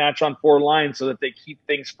perfect match on four lines so that they keep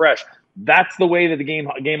things fresh. That's the way that the game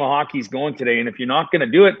of hockey is going today. And if you're not going to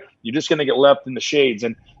do it, you're just going to get left in the shades.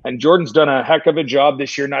 And Jordan's done a heck of a job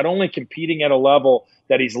this year, not only competing at a level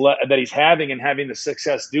that he's having and having the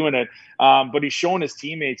success doing it, but he's showing his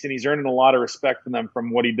teammates and he's earning a lot of respect from them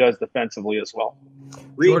from what he does defensively as well.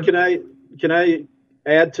 Reed, can I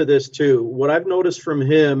add to this too? What I've noticed from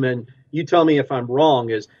him, and you tell me if I'm wrong,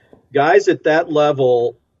 is guys at that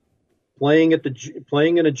level playing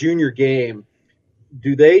in a junior game,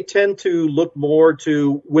 do they tend to look more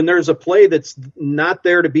to when there's a play that's not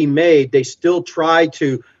there to be made, they still try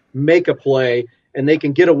to make a play and they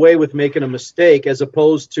can get away with making a mistake, as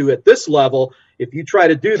opposed to at this level, if you try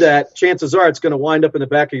to do that, chances are it's going to wind up in the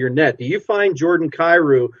back of your net. Do you find Jordan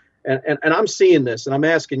Kyrou, and I'm seeing this and I'm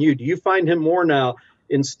asking you, do you find him more now,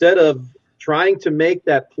 instead of trying to make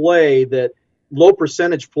that play, that low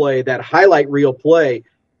percentage play, that highlight reel play,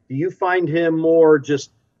 do you find him more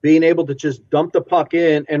just being able to just dump the puck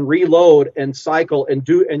in and reload and cycle and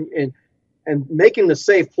do and making the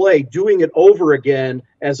safe play, doing it over again,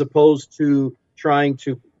 as opposed to trying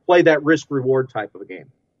to play that risk reward type of a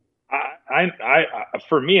game?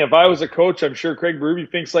 For me, if I was a coach, I'm sure Craig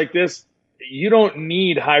Berube thinks like this. You don't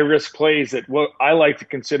need high risk plays at what I like to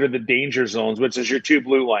consider the danger zones, which is your two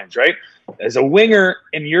blue lines, right? As a winger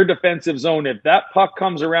in your defensive zone, if that puck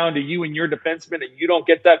comes around to you and your defenseman and you don't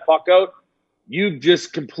get that puck out, you've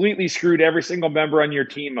just completely screwed every single member on your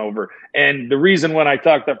team over. And the reason when I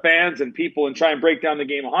talk to fans and people and try and break down the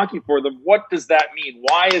game of hockey for them, what does that mean?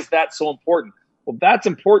 Why is that so important? Well, that's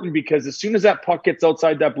important because as soon as that puck gets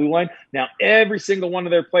outside that blue line, now every single one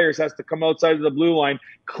of their players has to come outside of the blue line,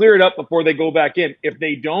 clear it up before they go back in. If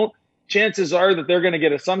they don't, chances are that they're going to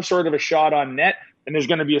get some sort of a shot on net, and there's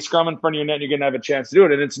going to be a scrum in front of your net, and you're going to have a chance to do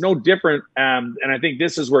it. And it's no different. And I think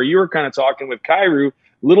this is where you were kind of talking with Kyrou,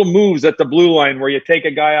 little moves at the blue line where you take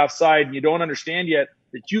a guy offside and you don't understand yet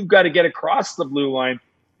that you've got to get across the blue line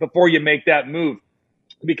before you make that move.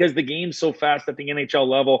 Because the game's so fast at the NHL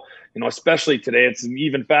level, especially today, it's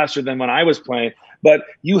even faster than when I was playing. But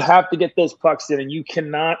you have to get those pucks in, and you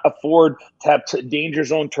cannot afford to have danger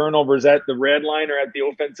zone turnovers at the red line or at the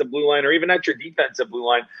offensive blue line or even at your defensive blue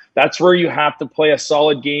line. That's where you have to play a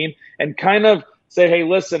solid game and kind of say, hey,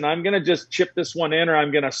 listen, I'm going to just chip this one in, or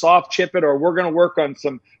I'm going to soft chip it, or we're going to work on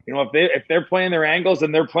some, if they're playing their angles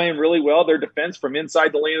and they're playing really well, their defense from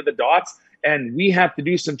inside the lane of the dots, and we have to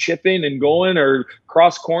do some chipping and going or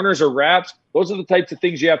cross corners or wraps. Those are the types of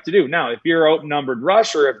things you have to do. Now, if you're outnumbered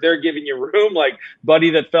rush, or if they're giving you room, like Buddy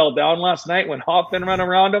that fell down last night when Hoffman ran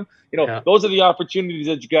around him, those are the opportunities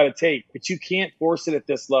that you got to take. But you can't force it at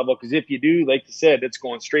this level, because if you do, like you said, it's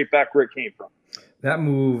going straight back where it came from. That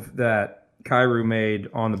move that Kyrou made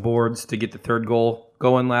on the boards to get the third goal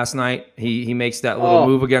going last night. He makes that little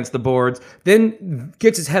move against the boards, then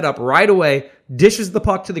gets his head up right away, dishes the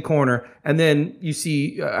puck to the corner, and then you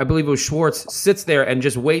see, I believe it was Schwartz, sits there and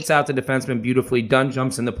just waits out the defenseman beautifully. Dunn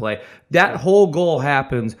jumps into play. That whole goal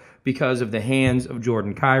happens because of the hands of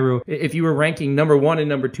Jordan Kyrou. If you were ranking number 1 and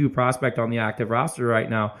number 2 prospect on the active roster right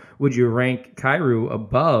now, would you rank Kyrou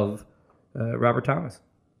above Robert Thomas?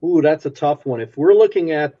 Ooh, that's a tough one. If we're looking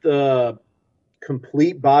at the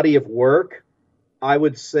complete body of work, I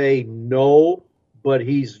would say no, but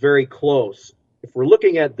he's very close. If we're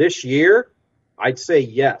looking at this year, I'd say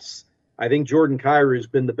yes. I think Jordan Kyrou has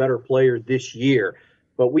been the better player this year,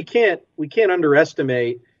 but we can't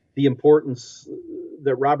underestimate the importance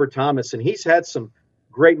that Robert Thomas, and he's had some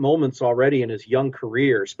great moments already in his young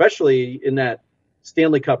career, especially in that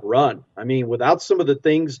Stanley Cup run. I mean, without some of the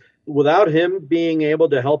things, without him being able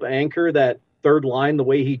to help anchor that third line the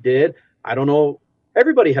way he did, I don't know.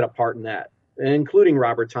 Everybody had a part in that, including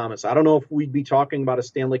Robert Thomas. I don't know if we'd be talking about a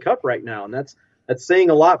Stanley Cup right now, and that's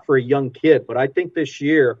saying a lot for a young kid. But I think this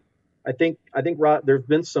year, I think there's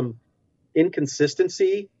been some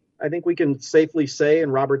inconsistency, I think we can safely say,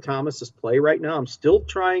 in Robert Thomas's play right now. I'm still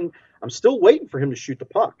waiting for him to shoot the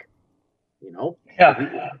puck.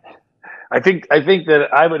 Yeah. I think that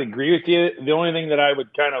I would agree with you. The only thing that I would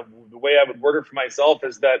the way I would word it for myself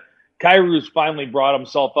is that Kyrou's finally brought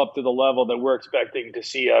himself up to the level that we're expecting to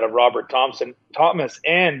see out of Robert Thomas,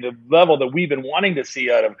 and the level that we've been wanting to see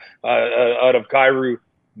out of Kyrou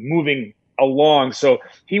moving along. So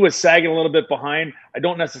he was sagging a little bit behind. I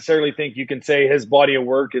don't necessarily think you can say his body of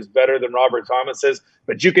work is better than Robert Thomas's,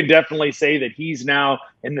 but you can definitely say that he's now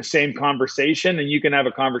in the same conversation, and you can have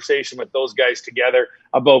a conversation with those guys together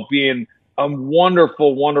about being a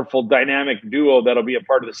wonderful, wonderful dynamic duo that'll be a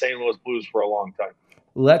part of the St. Louis Blues for a long time.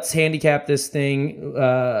 Let's handicap this thing.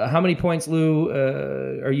 How many points, Lou,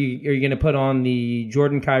 are you going to put on the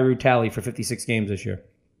Jordan Kyrou tally for 56 games this year?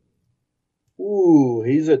 Ooh,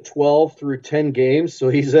 he's at 12 through 10 games, so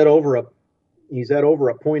he's at over a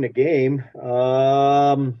point a game.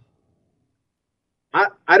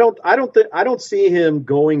 I don't see him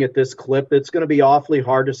going at this clip. It's going to be awfully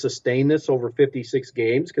hard to sustain this over 56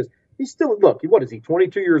 games because he's still, look, what is he,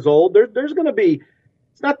 22 years old? There's going to be,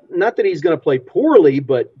 it's not that he's going to play poorly,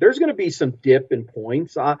 but there's going to be some dip in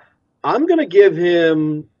points. I'm going to give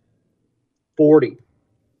him 40.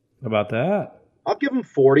 How about that? I'll give him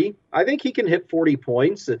 40. I think he can hit 40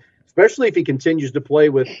 points, especially if he continues to play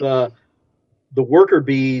with the worker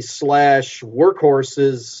bees /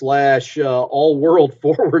 workhorses / all-world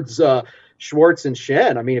forwards, Schwartz and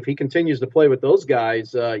Shen. I mean, if he continues to play with those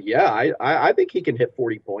guys, I think he can hit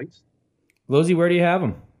 40 points. Losey, where do you have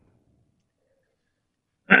him?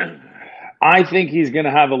 I think he's going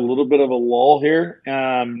to have a little bit of a lull here.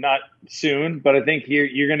 Not soon, but I think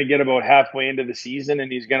you're going to get about halfway into the season,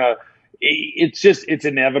 and he's going to. It's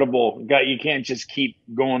inevitable. You can't just keep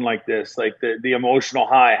going like this. Like the emotional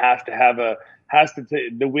high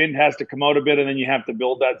the wind has to come out a bit, and then you have to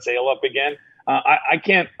build that sail up again.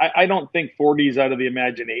 I don't think 40 is out of the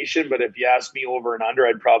imagination, but if you ask me over and under,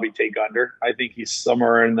 I'd probably take under. I think he's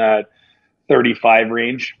somewhere in that 35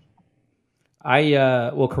 range.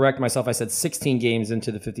 I will correct myself. I said 16 games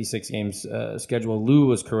into the 56 games schedule. Lou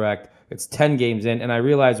was correct. It's 10 games in, and I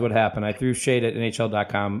realized what happened. I threw shade at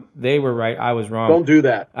NHL.com. They were right. I was wrong. Don't do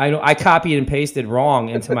that. I know. I copied and pasted wrong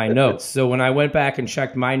into my notes. So when I went back and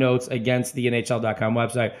checked my notes against the NHL.com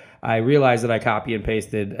website, I realized that I copy and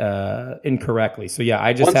pasted incorrectly. So yeah,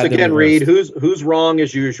 I just once had again, Reed, who's wrong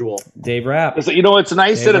as usual? Dave Rapp. So, it's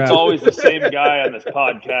nice that it's always the same guy on this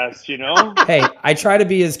podcast. Hey, I try to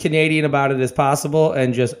be as Canadian about it as possible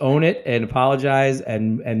and just own it and apologize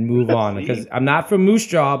and move on because I'm not from Moose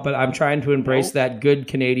Jaw, but I'm trying to embrace that good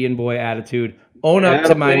Canadian boy attitude. Own up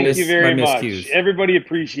to my miscues. Everybody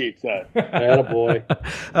appreciates that.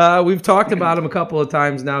 Attaboy. We've talked about him a couple of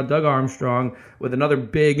times now. Doug Armstrong with another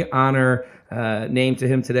big honor named to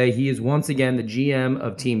him today. He is once again the GM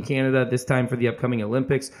of Team Canada, this time for the upcoming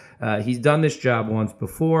Olympics. He's done this job once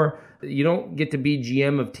before. You don't get to be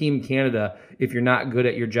GM of Team Canada if you're not good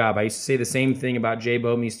at your job. I used to say the same thing about Jay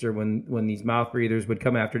Bouwmeester when these mouth breathers would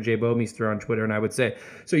come after Jay Bouwmeester on Twitter, and I would say,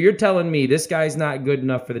 so you're telling me this guy's not good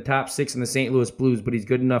enough for the top 6 in the St. Louis Blues, but he's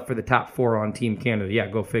good enough for the top 4 on Team Canada. Yeah,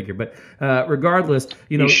 go figure. But regardless,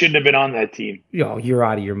 he shouldn't have been on that team. You're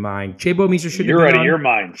out of your mind. Jay Bouwmeester shouldn't have been You're out of your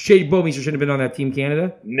mind. Jay Bouwmeester shouldn't have been on that Team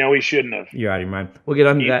Canada? No, he shouldn't have. You're out of your mind. We'll get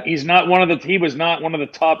on to that. He was not one of the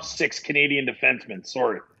top 6 Canadian defensemen.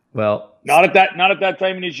 Sorry. Well, not at that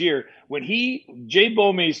time in his year. When Jay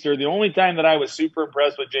Bouwmeester, the only time that I was super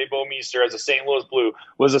impressed with Jay Bouwmeester as a St. Louis Blue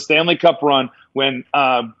was a Stanley Cup run when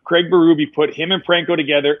Craig Berube put him and Franco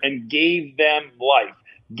together and gave them life,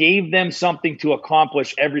 gave them something to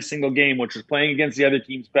accomplish every single game, which was playing against the other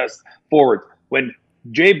team's best forwards. When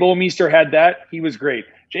Jay Bouwmeester had that, he was great.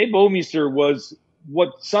 Jay Bouwmeester was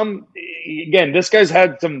this guy's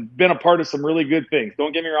been a part of some really good things.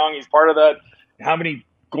 Don't get me wrong, he's part of that. How many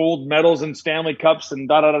gold medals and Stanley Cups and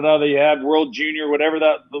they had World Junior, whatever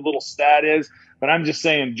the little stat is. But I'm just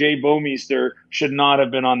saying Jay Bouwmeester should not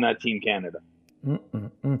have been on that Team Canada.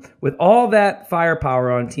 With all that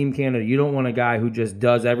firepower on Team Canada, you don't want a guy who just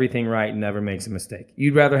does everything right and never makes a mistake.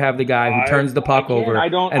 You'd rather have the guy who turns the puck over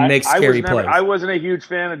and makes scary plays. I wasn't a huge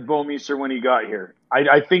fan of Bouwmeester when he got here.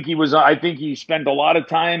 I think he spent a lot of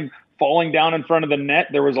time falling down in front of the net.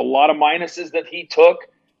 There was a lot of minuses that he took.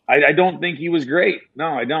 I don't think he was great. No,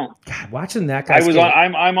 I don't. God, watching that guy.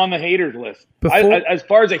 I'm on the haters list. As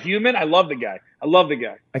far as a human, I love the guy.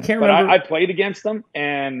 I can't remember. I played against him,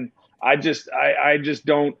 and I just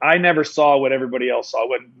don't. I never saw what everybody else saw.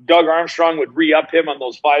 When Doug Armstrong would re-up him on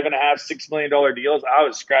those $5.5-6 million deals, I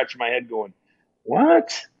was scratching my head, going,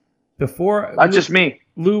 "What?" That's just me.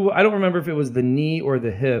 Lou, I don't remember if it was the knee or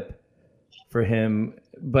the hip for him.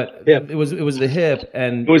 But it was the hip,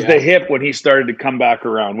 and it was the hip when he started to come back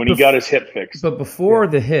around, when he got his hip fixed. But before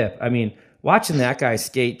the hip, I mean, watching that guy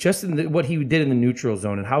skate, just in what he did in the neutral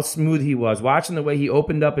zone and how smooth he was, watching the way he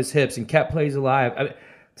opened up his hips and kept plays alive.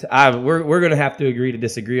 We're going to have to agree to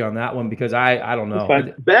disagree on that one because I don't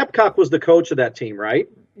know. Babcock was the coach of that team, right?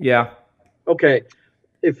 Yeah. Okay.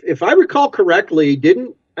 If I recall correctly,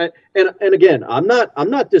 and again, I'm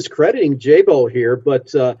not discrediting Jabo here,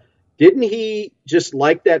 but. Didn't he just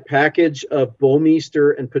like that package of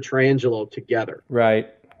Bouwmeester and Pietrangelo together? Right.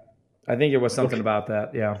 I think it was something about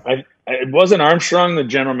that, yeah. Wasn't Armstrong the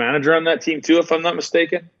general manager on that team too, if I'm not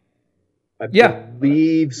mistaken? I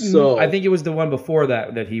believe so. I think it was the one before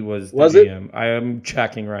that he was the GM. I am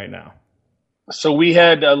checking right now. So we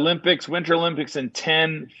had Winter Olympics in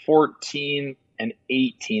 10, 14, and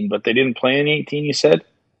 18, but they didn't play in 18, you said?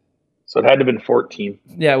 So it had to have been 14.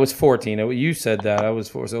 Yeah, it was 14. You said that. I was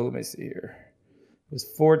 4. So let me see here. It was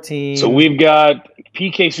 14. So we've got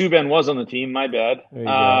PK Subban was on the team. My bad.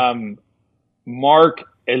 Mark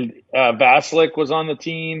Vasilik was on the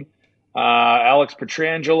team. Alex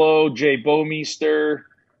Pietrangelo, Jay Bouwmeester,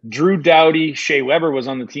 Drew Doughty, Shea Weber was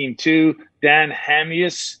on the team too. Dan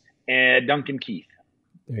Hamius and Duncan Keith.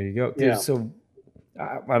 There you go. Dude, so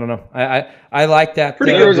I don't know. I like that.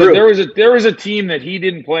 There was a team that he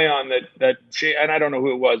didn't play on that Shea, and I don't know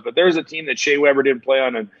who it was, but there was a team that Shea Weber didn't play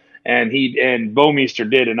on, and Bouwmeester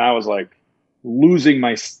did, and I was like losing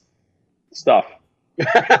my stuff.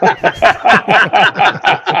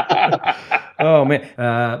 Oh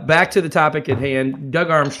man! Back to the topic at hand. Doug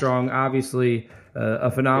Armstrong, obviously a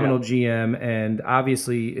phenomenal GM, and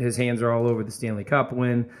obviously his hands are all over the Stanley Cup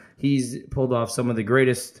win. He's pulled off some of the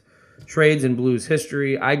greatest trades in Blues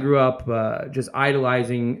history. I grew up just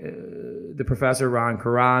idolizing the Professor Ron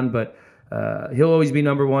Caron, but he'll always be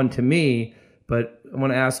number one to me. But I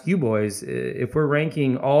want to ask you boys, if we're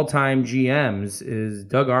ranking all-time GMs, is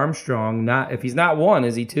Doug Armstrong not? If he's not one,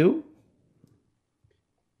 is he two?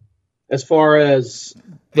 As far as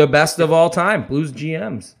the best of all time, Blues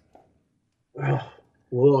GMs. Oh,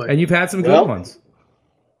 boy. And you've had some good ones.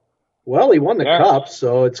 Well, he won the Cup,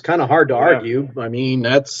 so it's kind of hard to argue. I mean,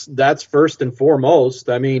 that's first and foremost.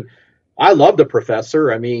 I mean, I love the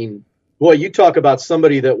Professor. I mean, boy, you talk about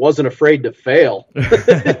somebody that wasn't afraid to fail. To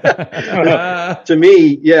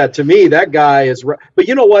me, that guy is right. But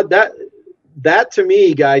you know what? That to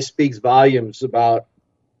me, guys, speaks volumes about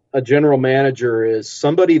a general manager is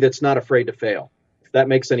somebody that's not afraid to fail, if that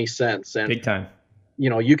makes any sense. And big time. You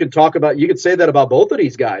know, you could say that about both of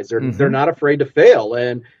these guys. They're not afraid to fail.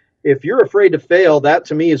 And if you're afraid to fail, that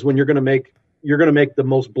to me is when you're going to make the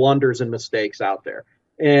most blunders and mistakes out there.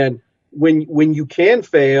 And when you can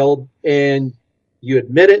fail and you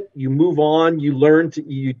admit it, you move on, you learn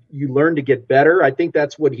to get better. I think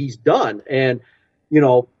that's what he's done. And you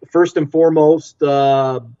know, first and foremost,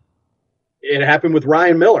 it happened with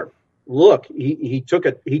Ryan Miller. Look, he took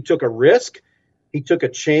a risk, he took a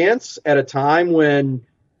chance at a time when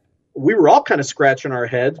we were all kind of scratching our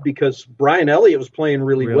heads because Brian Elliott was playing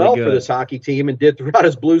really well for this hockey team and did throughout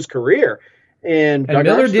his Blues career. And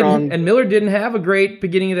Miller didn't have a great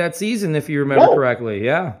beginning of that season, if you remember correctly.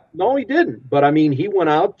 Yeah. No, he didn't. But I mean, he went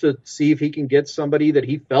out to see if he can get somebody that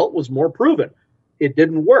he felt was more proven. It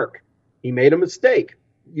didn't work. He made a mistake.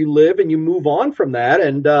 You live and you move on from that,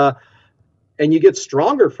 and you get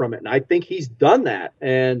stronger from it. And I think he's done that.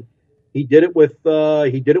 And he did it with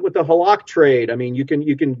the Halak trade. I mean, you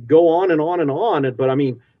can go on and on and on. But I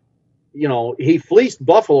mean, you know, he fleeced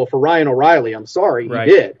Buffalo for Ryan O'Reilly. I'm sorry, he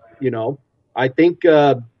did. You know. I think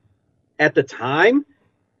at the time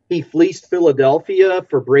he fleeced Philadelphia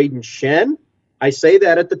for Braden Shen. I say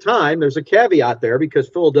that at the time. There's a caveat there because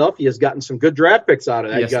Philadelphia has gotten some good draft picks out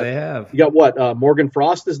of that. Yes, they have. You got what? Morgan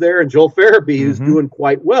Frost is there and Joel Farabee, who's doing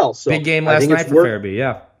quite well. So big game last night for Farabee,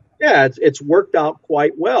 yeah. Yeah, it's worked out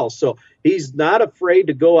quite well. So he's not afraid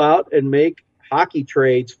to go out and make hockey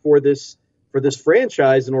trades for this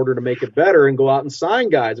franchise in order to make it better and go out and sign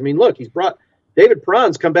guys. I mean, look, he's brought David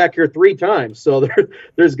Perron's come back here 3 times, so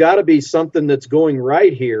there's got to be something that's going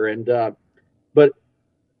right here. And but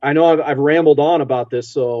I know I've rambled on about this,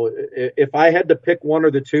 so if I had to pick one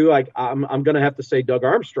or the two, I'm going to have to say Doug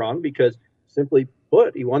Armstrong because, simply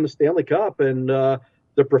put, he won the Stanley Cup, and the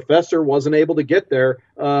Professor wasn't able to get there.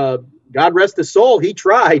 God rest his soul. He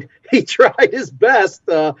tried. He tried his best.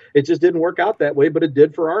 It just didn't work out that way, but it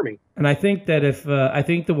did for Army. And I think that I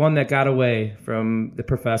think the one that got away from the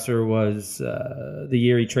Professor was the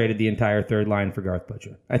year he traded the entire third line for Garth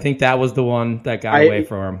Butcher. I think that was the one that got away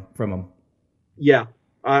from him. Yeah,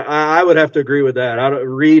 I would have to agree with that.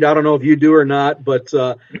 Reed, I don't know if you do or not, but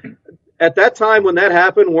at that time when that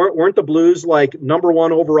happened, weren't the Blues like number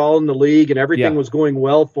 1 overall in the league and everything was going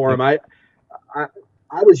well for him?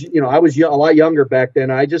 I was a lot younger back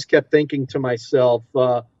then. I just kept thinking to myself,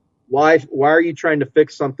 why are you trying to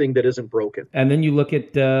fix something that isn't broken? And then you look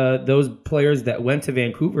at those players that went to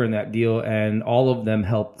Vancouver in that deal, and all of them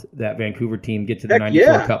helped that Vancouver team get to the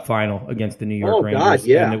 94 Cup final against the New York Rangers. God,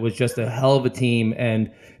 yeah. And it was just a hell of a team.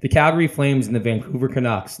 And the Calgary Flames and the Vancouver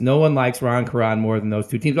Canucks, no one likes Ron Caron more than those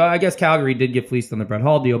two teams. Well, I guess Calgary did get fleeced on the Brent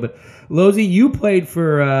Hall deal, but Losey, you played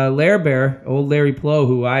for Lairbear, old Larry Plow,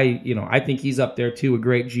 who I think he's up there too, a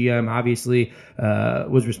great GM, obviously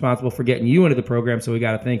was responsible for getting you into the program, so we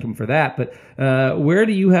got to thank him for that. But where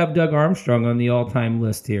do you have Doug Armstrong on the all-time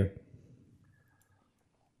list here?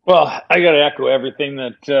 Well, I got to echo everything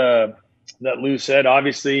that that Lou said.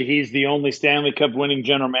 Obviously, he's the only Stanley Cup winning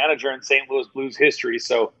general manager in St. Louis Blues history,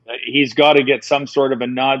 so he's got to get some sort of a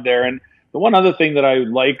nod there. And the one other thing that I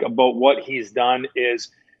like about what he's done is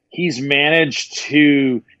he's managed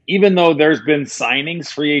to, even though there's been signings,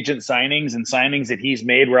 free agent signings and signings that he's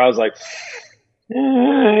made where I was like,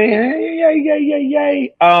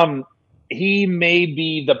 he may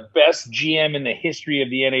be the best GM in the history of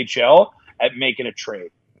the NHL at making a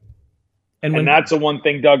trade. And that's the one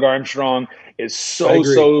thing Doug Armstrong is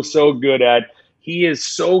so good at. He is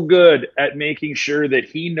so good at making sure that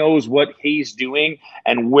he knows what he's doing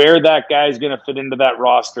and where that guy's going to fit into that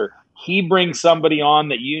roster. He brings somebody on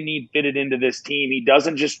that you need fitted into this team. He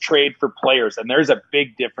doesn't just trade for players, and there's a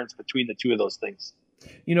big difference between the two of those things.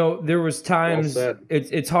 You know, there was times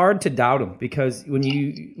it's hard to doubt him because when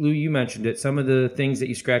Lou, you mentioned it, some of the things that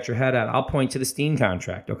you scratch your head at, I'll point to the Steen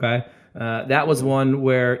contract, okay? That was one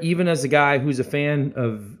where even as a guy who's a fan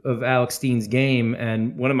of Alex Steen's game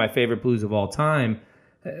and one of my favorite Blues of all time,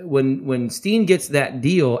 when Steen gets that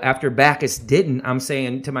deal after Backes didn't, I'm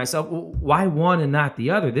saying to myself, well, why one and not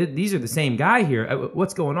the other? These are the same guy here.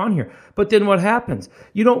 What's going on here? But then what happens?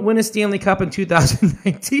 You don't win a Stanley Cup in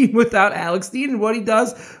 2019 without Alex Steen and what he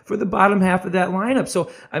does for the bottom half of that lineup.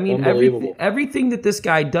 So, I mean, everything that this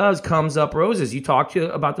guy does comes up roses. You talked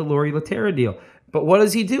about the Lori Laterra deal. But what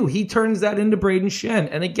does he do? He turns that into Braden Shen.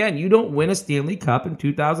 And again, you don't win a Stanley Cup in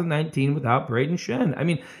 2019 without Braden Shen. I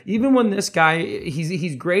mean, even when this guy,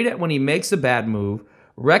 he's great at when he makes a bad move,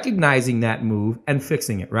 recognizing that move and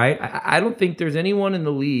fixing it, right? I don't think there's anyone in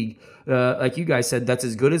the league, like you guys said, that's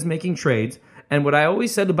as good as making trades. And what I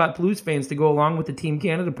always said about Blues fans to go along with the Team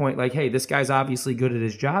Canada point, like, hey, this guy's obviously good at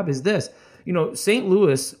his job, is this. You know, St.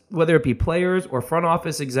 Louis, whether it be players or front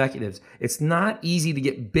office executives, it's not easy to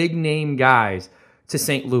get big name guys to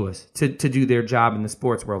St. Louis to do their job in the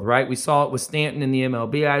sports world, right? We saw it with Stanton in the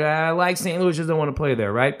MLB. I like St. Louis, just don't want to play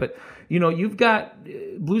there, right? But, you know, you've got,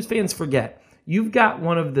 Blues fans forget, you've got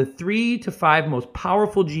one of the 3 to 5 most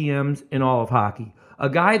powerful GMs in all of hockey. A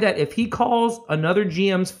guy that if he calls another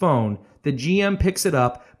GM's phone, the GM picks it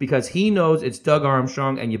up because he knows it's Doug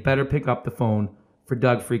Armstrong and you better pick up the phone for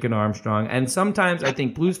Doug freaking Armstrong. And sometimes I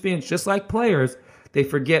think Blues fans, just like players, they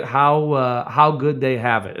forget how good they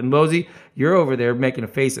have it. And Mosey, you're over there making a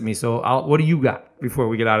face at me. So what do you got before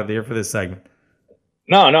we get out of there for this segment?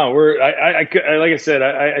 No, like I said,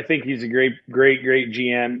 I think he's a great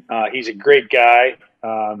GM. He's a great guy.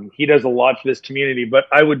 He does a lot for this community. But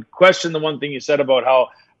I would question the one thing you said about how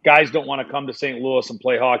guys don't want to come to St. Louis and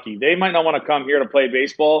play hockey. They might not want to come here to play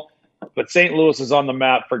baseball, but St. Louis is on the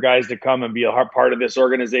map for guys to come and be a part of this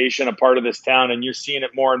organization, a part of this town. And you're seeing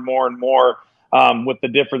it more and more and more. With the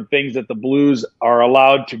different things that the Blues are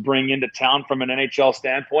allowed to bring into town from an NHL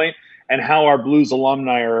standpoint and how our Blues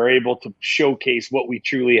alumni are able to showcase what we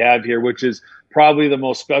truly have here, which is probably the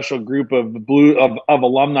most special group of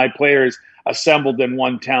alumni players assembled in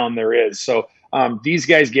one town there is. So these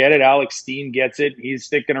guys get it. Alex Steen gets it. He's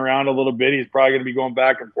sticking around a little bit. He's probably going to be going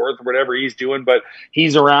back and forth or whatever he's doing, but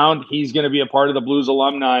he's around. He's going to be a part of the Blues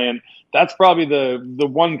alumni. And that's probably the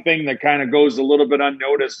one thing that kind of goes a little bit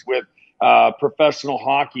unnoticed with professional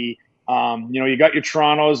hockey. You got your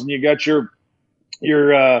Torontos and you got your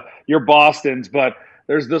Bostons, but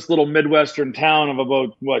there's this little Midwestern town of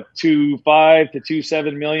about 2.5 to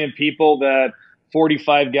 2.7 million people that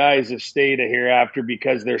 45 guys have stayed here after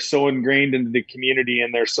because they're so ingrained into the community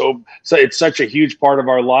and they're so it's such a huge part of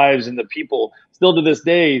our lives, and the people still to this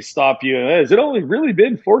day stop you. Has it only really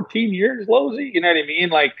been 14 years, Losey? You know what I mean?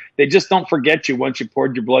 Like, they just don't forget you once you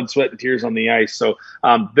poured your blood, sweat, and tears on the ice. So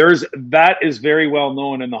that is very well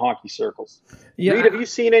known in the hockey circles. Yeah. Reed, have you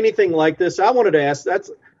seen anything like this? I wanted to ask.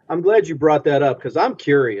 I'm glad you brought that up because I'm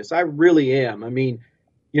curious. I really am. I mean,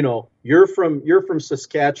 you know, you're from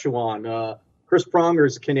Saskatchewan. Chris Pronger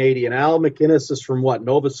is Canadian. Al McInnes is from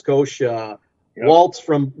Nova Scotia. Yep.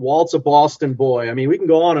 Walt's a Boston boy. I mean, we can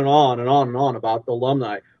go on and on and on and on about the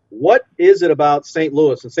alumni. What is it about St.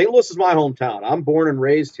 Louis? And St. Louis is my hometown. I'm born and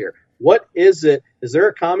raised here. What is it? Is there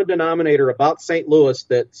a common denominator about St. Louis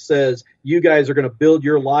that says you guys are going to build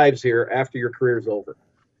your lives here after your career's over?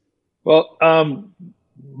 Well,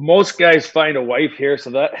 most guys find a wife here,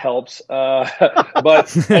 so that helps.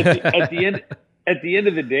 But at the end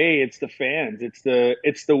of the day, it's the fans. It's the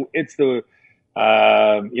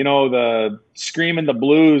the screaming the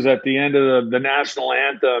Blues at the end of the national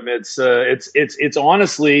anthem. It's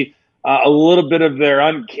honestly a little bit of their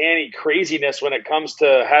uncanny craziness when it comes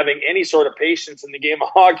to having any sort of patience in the game of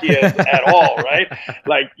hockey at all, right?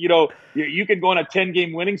 Like, you could go on a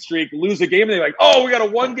 10-game winning streak, lose a game, and they're like, oh, we got a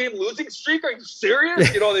 1-game losing streak? Are you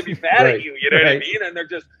serious? They'd be mad at you, you know what I mean? And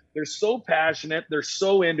they're so passionate. They're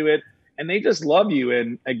so into it. and they just love you.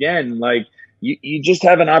 And again, like you just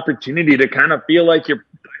have an opportunity to kind of feel like you're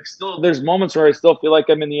still, there's moments where I still feel like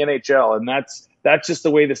I'm in the NHL, and that's just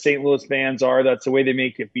the way the St. Louis fans are. That's the way they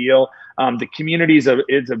make you feel. The community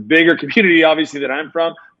it's a bigger community, obviously, that I'm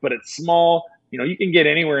from, but it's small. You know, you can get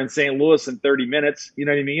anywhere in St. Louis in 30 minutes, you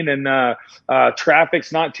know what I mean? And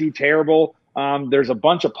traffic's not too terrible. There's a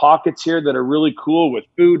bunch of pockets here that are really cool with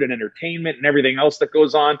food and entertainment and everything else that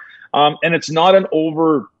goes on. And it's not an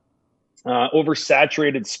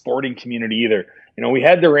oversaturated sporting community either. You know, we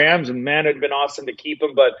had the Rams, and man, it'd been awesome to keep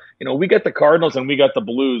them, but you know, we got the Cardinals and we got the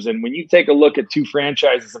Blues. And when you take a look at two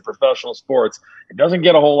franchises in professional sports, it doesn't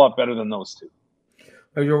get a whole lot better than those two.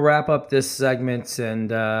 We'll wrap up this segment,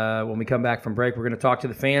 and when we come back from break, we're going to talk to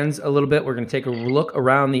the fans a little bit. We're going to take a look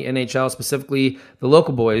around the NHL, specifically the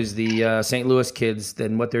local boys, the St. Louis kids,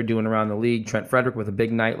 and what they're doing around the league. Trent Frederic with a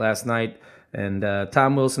big night last night, and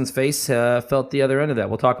Tom Wilson's face felt the other end of that.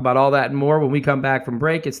 We'll talk about all that and more when we come back from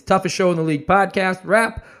break. It's the Toughest Show in the League podcast.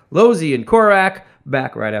 Rap, Losey, and Korak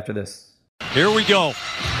back right after this. Here we go.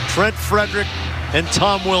 Trent Frederic and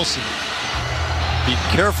Tom Wilson. Be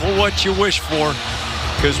careful what you wish for,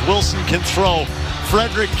 because Wilson can throw.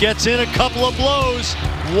 Frederic gets in a couple of blows.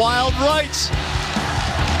 Wild rights.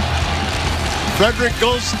 Frederic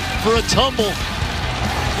goes for a tumble.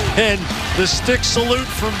 And the stick salute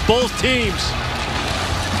from both teams.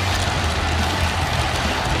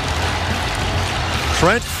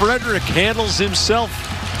 Trent Frederic handles himself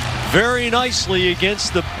very nicely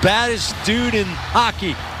against the baddest dude in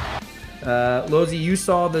hockey. Losey, you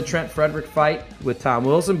saw the Trent Frederic fight with Tom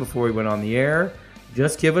Wilson before we went on the air.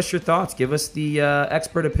 Just give us your thoughts. Give us the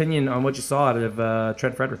expert opinion on what you saw out of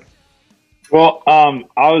Trent Frederic. Well,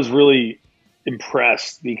 I was really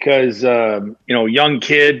impressed because, young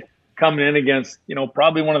kid coming in against,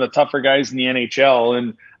 probably one of the tougher guys in the NHL.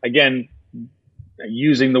 And again,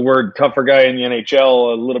 using the word tougher guy in the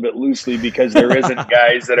NHL a little bit loosely, because there isn't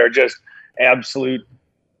guys that are just absolute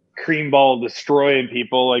cream ball destroying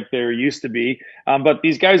people like there used to be. But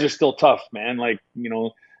these guys are still tough, man. Like,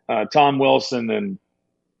 Tom Wilson and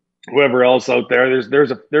whoever else out there.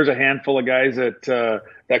 There's a handful of guys that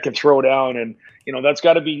can throw down, and that's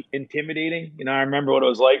got to be intimidating. I remember what it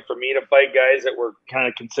was like for me to fight guys that were kind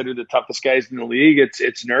of considered the toughest guys in the league.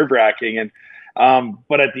 It's nerve-wracking, and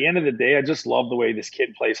but at the end of the day, I just love the way this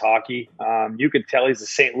kid plays hockey. You could tell he's a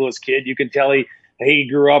St. Louis kid. You can tell he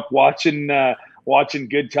grew up watching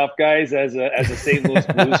good tough guys as a St. Louis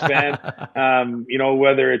Blues fan.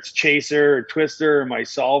 Whether it's Chaser or Twister or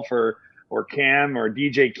myself or Cam or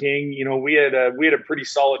DJ King, we had a pretty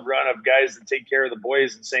solid run of guys that take care of the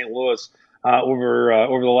boys in St. Louis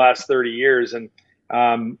over the last 30 years. And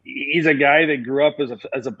he's a guy that grew up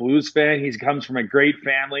as a Blues fan. He comes from a great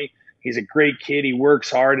family. He's a great kid. He works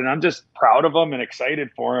hard, and I'm just proud of him and excited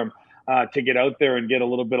for him to get out there and get a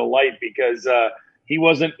little bit of light, because he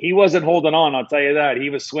wasn't holding on. I'll tell you that. He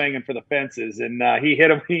was swinging for the fences, and he hit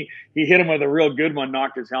him. He hit him with a real good one,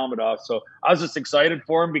 knocked his helmet off. So I was just excited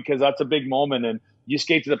for him, because that's a big moment. And you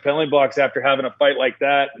skate to the penalty box after having a fight like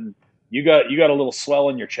that, and you got a little swell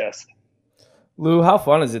in your chest. Lou, how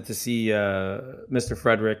fun is it to see Mr.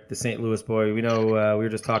 Frederic, the St. Louis boy? We know we were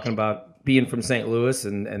just talking about being from St. Louis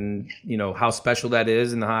and how special that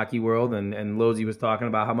is in the hockey world, and Losey was talking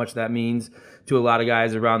about how much that means to a lot of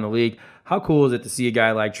guys around the league. How cool is it to see a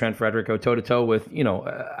guy like Trent Frederic go toe-to-toe with,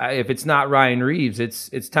 if it's not Ryan Reeves,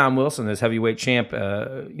 it's Tom Wilson, this heavyweight champ,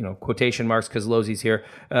 quotation marks because Losey's here,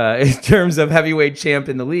 in terms of heavyweight champ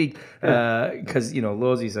in the league, because,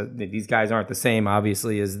 Losey's, these guys aren't the same,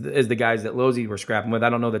 obviously, as the guys that Losey were scrapping with. I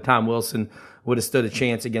don't know that Tom Wilson would have stood a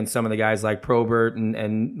chance against some of the guys like Probert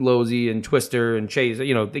and Losey and Twister and Chase,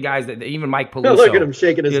 the guys that even Mike Peluso. Look at him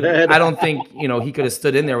shaking his head. I don't think, he could have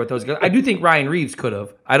stood in there with those guys. I do think Ryan Reeves could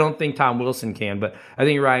have. I don't think Tom Wilson can, but I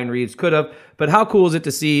think Ryan Reeves could have. But how cool is it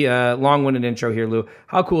to see, long-winded intro here, Lou,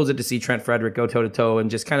 how cool is it to see Trent Frederic go toe-to-toe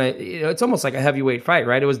and just kind of, it's almost like a heavyweight fight,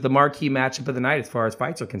 right? It was the marquee matchup of the night as far as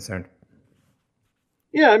fights are concerned.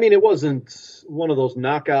 Yeah, I mean, it wasn't one of those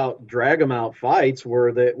knockout, drag-em-out fights where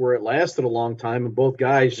it lasted a long time and both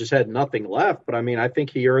guys just had nothing left. But, I mean, I think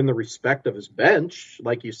he earned the respect of his bench,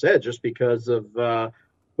 like you said, just because of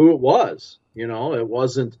who it was. It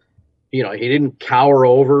wasn't, he didn't cower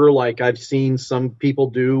over like I've seen some people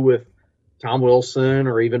do with Tom Wilson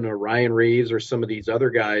or even Ryan Reeves or some of these other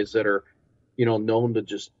guys that are, known to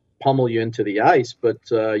just pummel you into the ice. But,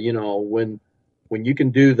 when you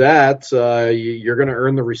can do that, you're going to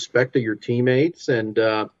earn the respect of your teammates. And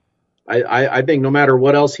I think no matter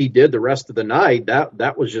what else he did the rest of the night,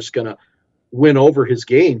 that was just going to win over his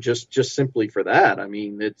game just simply for that. I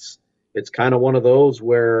mean, it's kind of one of those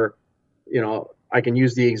where, I can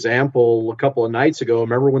use the example a couple of nights ago.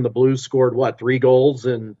 Remember when the Blues scored, 3 goals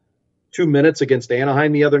in 2 minutes against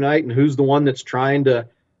Anaheim the other night? And who's the one that's trying to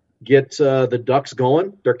get the Ducks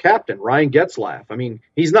going? Their captain, Ryan Getzlaf. I mean,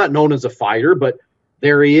 he's not known as a fighter, but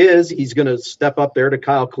there he is. He's going to step up there to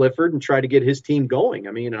Kyle Clifford and try to get his team going.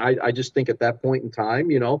 I mean, I just think at that point in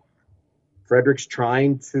time, Frederick's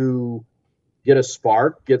trying to get a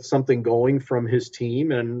spark, get something going from his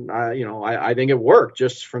team. And, I think it worked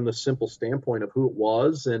just from the simple standpoint of who it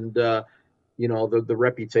was and, the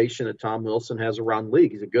reputation that Tom Wilson has around the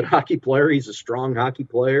league. He's a good hockey player. He's a strong hockey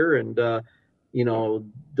player. And,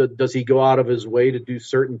 does he go out of his way to do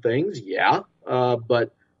certain things? Yeah.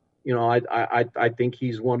 But, I think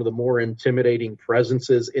he's one of the more intimidating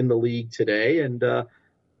presences in the league today. And I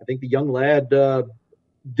think the young lad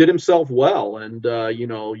did himself well. And,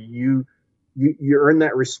 you earn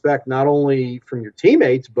that respect not only from your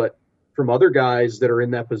teammates, but from other guys that are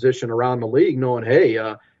in that position around the league, knowing, hey,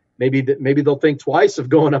 maybe they'll think twice of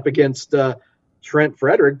going up against Trent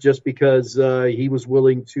Frederick just because he was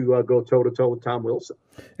willing to go toe-to-toe with Tom Wilson.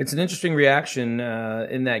 It's an interesting reaction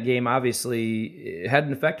in that game. Obviously, it had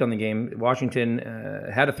an effect on the game. Washington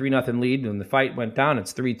had a 3-0 lead. When the fight went down,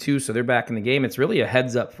 it's 3-2, so they're back in the game. It's really a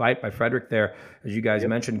heads-up fight by Frederick there, as you guys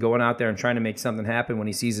mentioned, going out there and trying to make something happen when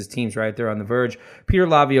he sees his team's right there on the verge. Peter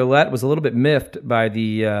Laviolette was a little bit miffed by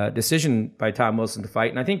the decision by Tom Wilson to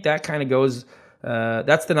fight, and I think that kind of goes –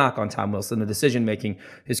 that's the knock on Tom Wilson, the decision-making.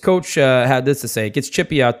 His coach had this to say. It gets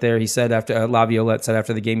chippy out there, he said, after Laviolette said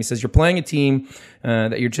after the game. He says, you're playing a team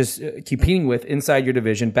that you're just competing with inside your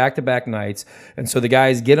division, back-to-back nights, and so the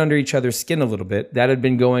guys get under each other's skin a little bit. That had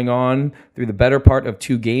been going on through the better part of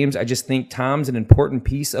 2 games. I just think Tom's an important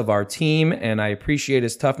piece of our team, and I appreciate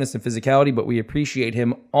his toughness and physicality, but we appreciate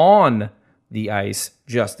him on the ice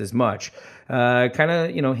just as much. Kind of,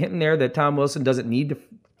 hinting there that Tom Wilson doesn't need to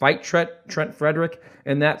fight Trent Frederick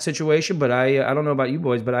in that situation, but I don't know about you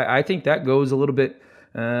boys, but I think that goes a little bit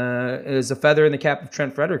as a feather in the cap of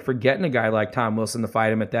Trent Frederick for getting a guy like Tom Wilson to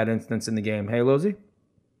fight him at that instance in the game. Hey, Lozy?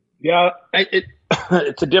 Yeah,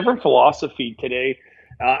 it's a different philosophy today,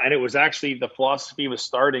 and it was actually the philosophy was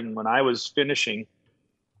starting when I was finishing,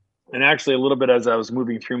 and actually a little bit as I was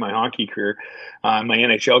moving through my hockey career, my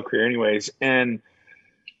NHL career anyways, and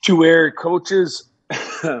to where coaches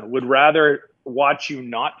would rather watch you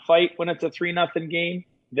not fight when it's a 3-0 game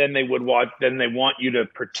than they want you to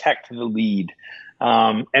protect the lead.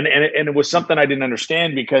 And it was something I didn't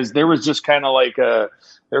understand because there was just kind of like a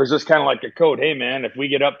code. Hey man, if we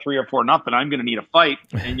get up 3 or 4-0, I'm going to need a fight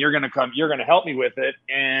and you're going to help me with it.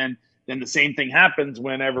 And then the same thing happens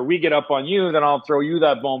whenever we get up on you, then I'll throw you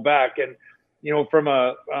that bone back. And, from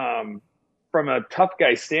a tough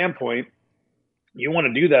guy standpoint, you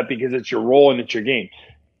want to do that because it's your role and it's your game.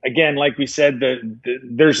 Again, like we said,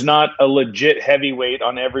 there's not a legit heavyweight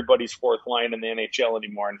on everybody's fourth line in the NHL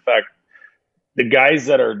anymore. In fact, the guys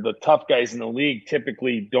that are the tough guys in the league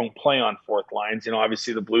typically don't play on fourth lines.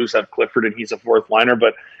 Obviously the Blues have Clifford and he's a fourth liner,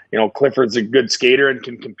 but Clifford's a good skater and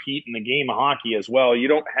can compete in the game of hockey as well. You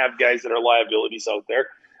don't have guys that are liabilities out there.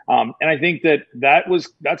 And I think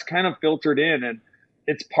that's kind of filtered in, and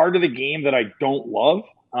it's part of the game that I don't love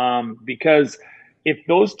because if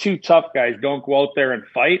those 2 tough guys don't go out there and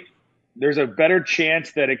fight, there's a better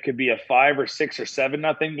chance that it could be a 5 or 6 or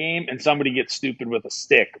 7-0 game and somebody gets stupid with a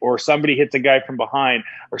stick, or somebody hits a guy from behind,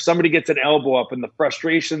 or somebody gets an elbow up, and the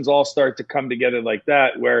frustrations all start to come together like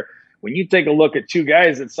that, where when you take a look at 2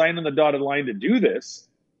 guys that signed on the dotted line to do this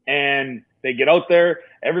and they get out there,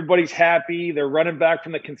 everybody's happy, they're running back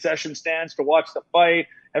from the concession stands to watch the fight,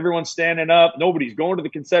 everyone's standing up, nobody's going to the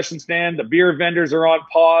concession stand, the beer vendors are on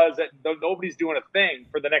pause, nobody's doing a thing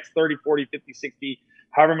for the next 30, 40, 50, 60,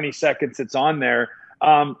 however many seconds it's on there.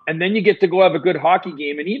 And then you get to go have a good hockey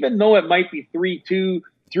game. And even though it might be 3-2,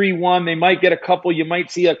 3-1, they might get a couple, you might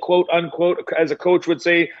see a quote unquote, as a coach would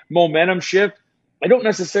say, momentum shift. I don't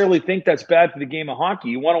necessarily think that's bad for the game of hockey.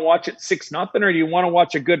 You want to watch it 6-0, or do you want to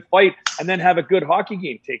watch a good fight and then have a good hockey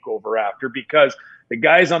game take over after? Because the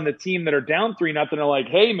guys on the team that are down 3-0 are like,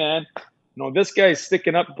 hey man, this guy's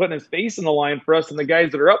sticking up and putting his face in the line for us. And the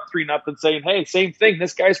guys that are up 3-0 saying, hey, same thing.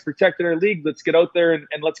 This guy's protected our league. Let's get out there and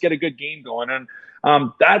let's get a good game going. And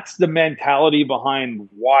that's the mentality behind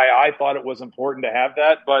why I thought it was important to have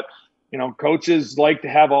that. But, coaches like to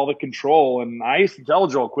have all the control. And I used to tell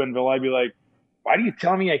Joel Quenneville, I'd be like, why do you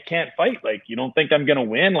tell me I can't fight? Like, you don't think I'm going to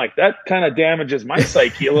win? Like, that kind of damages my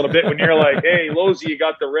psyche a little bit when you're like, hey, Lozy, you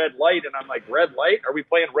got the red light. And I'm like, red light? Are we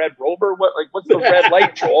playing Red Rover? What's the red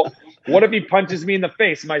light, Joel? What if he punches me in the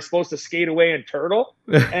face? Am I supposed to skate away and turtle?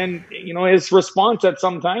 And, his response at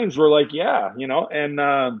some times were like, yeah,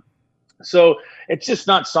 and So it's just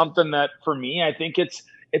not something that, for me, I think it's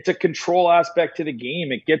a control aspect to the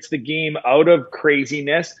game. It gets the game out of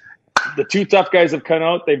craziness. The two tough guys have come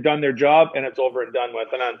out, they've done their job, and it's over and done with.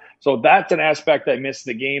 So that's an aspect I missed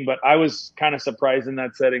the game, but I was kind of surprised in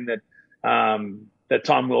that setting that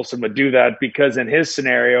Tom Wilson would do that, because in his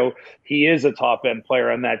scenario, he is a top-end player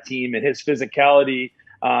on that team, and his physicality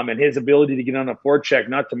and his ability to get on a forecheck,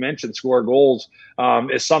 not to mention score goals,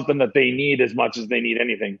 is something that they need as much as they need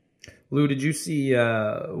anything. Lou, did you see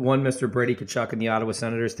one Mr. Brady Tkachuk and the Ottawa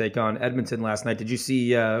Senators take on Edmonton last night? Did you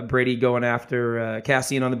see Brady going after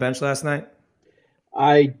Kassian on the bench last night?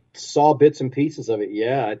 I saw bits and pieces of it.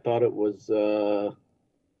 Yeah, I thought it was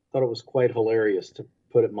quite hilarious, to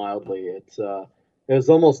put it mildly. It was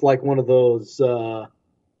almost like one of those,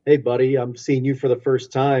 "Hey, buddy, I'm seeing you for the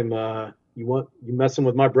first time. You messing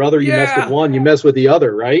with my brother? You mess with one, you mess with the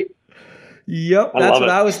other, right?" Yep, that's what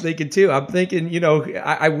I was thinking too. I'm thinking,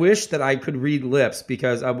 I wish that I could read lips,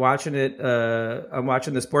 because I'm watching it. I'm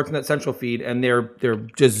watching the Sportsnet Central feed, and they're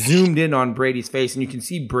just zoomed in on Brady's face, and you can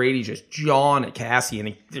see Brady just jawing at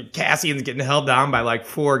Kassian, and Cassian's getting held down by like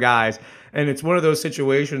 4 guys. And it's one of those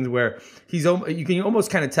situations where you can almost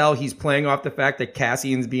kind of tell he's playing off the fact that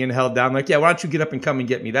Cassian's being held down. Like, yeah, why don't you get up and come and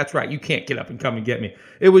get me? That's right, you can't get up and come and get me.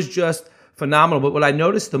 It was just phenomenal. But what I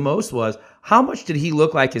noticed the most was, how much did he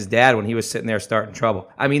look like his dad when he was sitting there starting trouble?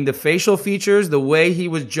 I mean, the facial features, the way he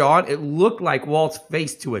was jawing, it looked like Walt's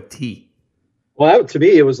face to a T. Well, to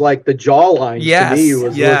me, it was like the jawline. To me,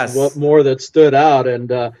 was what more that stood out.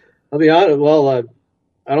 And I'll be honest. Well,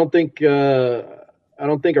 I don't think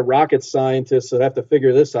a rocket scientist would have to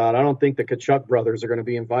figure this out. I don't think the Tkachuk brothers are going to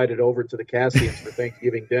be invited over to the Kassians for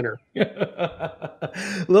Thanksgiving dinner.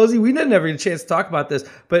 Lozy, we didn't ever get a chance to talk about this,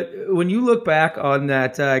 but when you look back on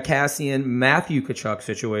that Kassian-Matthew Tkachuk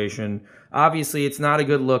situation, obviously it's not a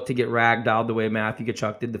good look to get ragdolled the way Matthew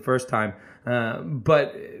Tkachuk did the first time.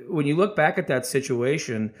 But when you look back at that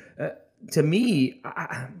situation, to me,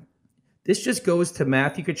 this just goes to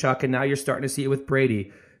Matthew Tkachuk, and now you're starting to see it with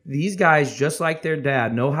Brady. These guys, just like their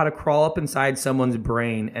dad, know how to crawl up inside someone's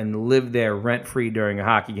brain and live there rent-free during a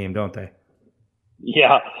hockey game, don't they?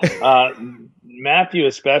 Yeah, Matthew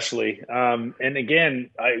especially. And again,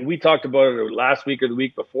 we talked about it last week or the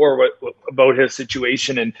week before about his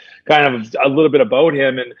situation and kind of a little bit about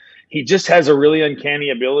him. And he just has a really uncanny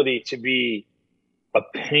ability to be a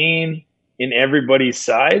pain in everybody's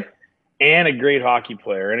side and a great hockey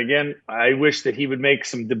player. And again, I wish that he would make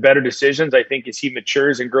some better decisions. I think as he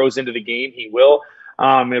matures and grows into the game, he will.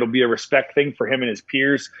 It'll be a respect thing for him and his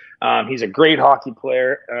peers. He's a great hockey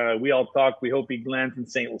player. We all talk. We hope he lands in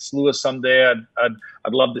St. Louis someday.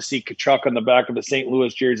 I'd love to see Tkachuk on the back of a St.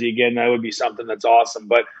 Louis jersey again. That would be something that's awesome.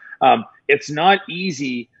 But it's not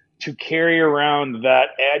easy to carry around that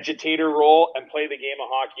agitator role and play the game of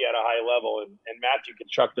hockey at a high level. And Matthew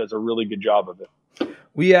Tkachuk does a really good job of it.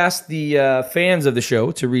 We asked the fans of the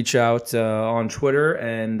show to reach out on Twitter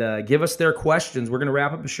and give us their questions. We're going to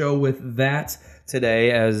wrap up the show with that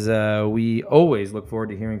today, as we always look forward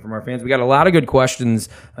to hearing from our fans. We got a lot of good questions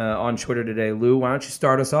on Twitter today. Lou, why don't you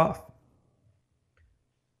start us off?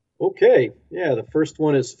 Okay. Yeah, the first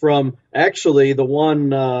one is from, actually, the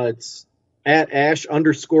one, it's at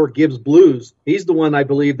 @Ash_Gibbs Blues. He's the one, I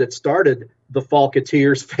believe, that started the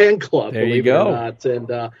Falketeers fan club, there believe you go. it or not.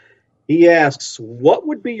 And he asks, what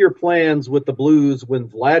would be your plans with the Blues when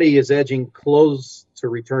Vladdy is edging close to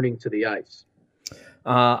returning to the ice?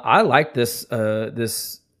 I like this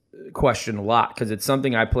question a lot, because it's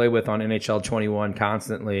something I play with on NHL 21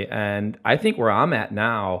 constantly. And I think where I'm at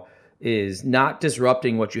now is not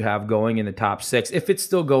disrupting what you have going in the top 6. If it's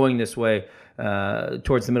still going this way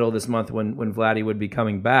towards the middle of this month when Vladdy would be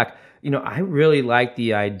coming back, I really like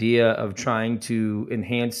the idea of trying to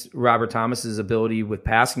enhance Robert Thomas's ability with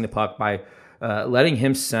passing the puck by letting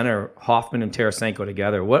him center Hoffman and Tarasenko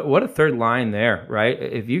together. What a third line there, right?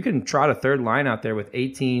 If you can trot a third line out there with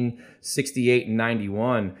 18, 68, and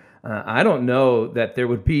 91, I don't know that there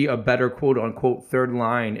would be a better quote-unquote third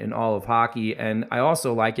line in all of hockey. And I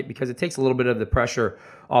also like it because it takes a little bit of the pressure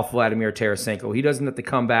off Vladimir Tarasenko. He doesn't have to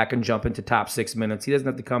come back and jump into top 6 minutes. He doesn't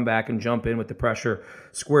have to come back and jump in with the pressure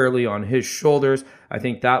squarely on his shoulders. I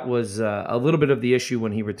think that was a little bit of the issue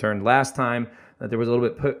when he returned last time. There was a little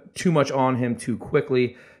bit too much on him too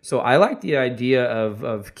quickly. So I like the idea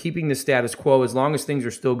of keeping the status quo as long as things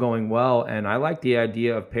are still going well. And I like the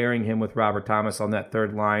idea of pairing him with Robert Thomas on that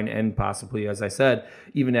third line, and possibly, as I said,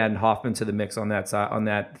 even adding Hoffman to the mix on that side, on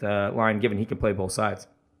that line, given he can play both sides.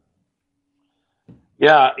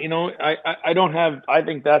 Yeah, I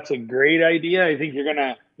think that's a great idea. I think you're going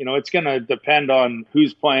to, it's going to depend on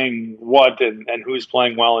who's playing what and who's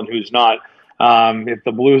playing well and who's not. if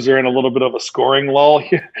the Blues are in a little bit of a scoring lull,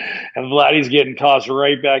 and Vladdy's getting tossed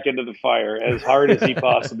right back into the fire as hard as he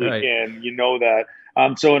possibly Right. can. You know that.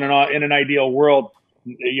 So in an ideal world,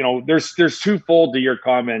 there's twofold to your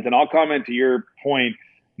comment, and I'll comment to your point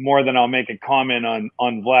more than I'll make a comment on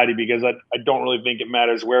Vladdy, because I don't really think it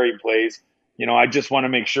matters where he plays. I just want to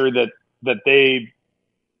make sure that they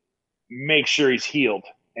make sure he's healed,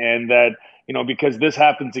 and that, because this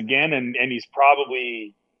happens again, and he's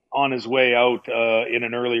probably on his way out in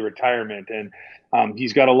an early retirement, and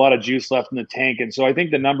he's got a lot of juice left in the tank. And so I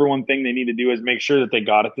think the number one thing they need to do is make sure that they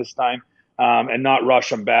got it this time, and not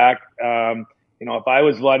rush him back. If I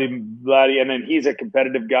was Vladdy, and then he's a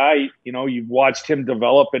competitive guy, you've watched him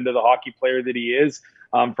develop into the hockey player that he is,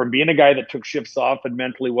 from being a guy that took shifts off and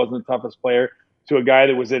mentally wasn't the toughest player to a guy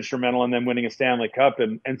that was instrumental in them winning a Stanley Cup.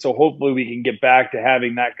 And so hopefully we can get back to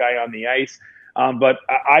having that guy on the ice. But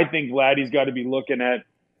I think Vladdy's got to be looking at,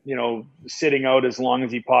 sitting out as long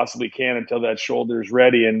as he possibly can until that shoulder is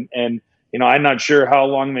ready. And I'm not sure how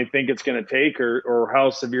long they think it's going to take, or how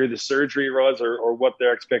severe the surgery was, or what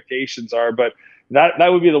their expectations are. But that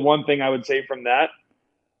would be the one thing I would say from that.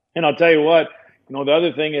 And I'll tell you what, the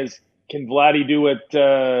other thing is, can Vladdy do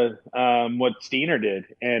what Steiner did?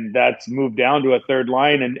 And that's move down to a third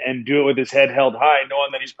line and do it with his head held high,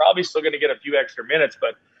 knowing that he's probably still going to get a few extra minutes.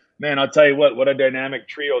 But man, I'll tell you what a dynamic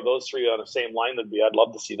trio those three on the same line would be. I'd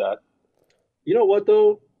love to see that. You know what,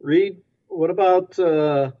 though, Reed? What about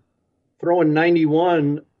throwing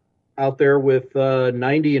 91 out there with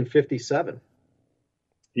 90 and 57?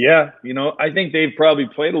 Yeah, I think they've probably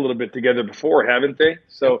played a little bit together before, haven't they?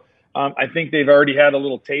 So I think they've already had a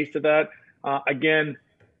little taste of that. Again,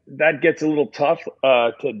 that gets a little tough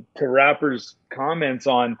to Rapper's comments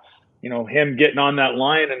on, him getting on that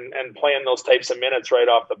line and playing those types of minutes right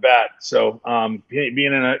off the bat. So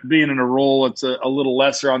being in a role that's a little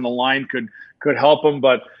lesser on the line could help him.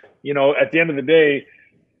 But at the end of the day,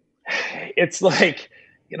 it's like,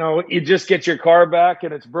 you just get your car back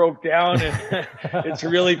and it's broke down and it's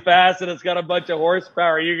really fast and it's got a bunch of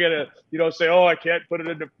horsepower. You're going to, say, oh, I can't put it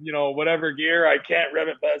into, whatever gear. I can't rev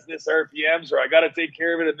it past this RPMs, or I got to take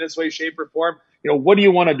care of it in this way, shape, or form. What do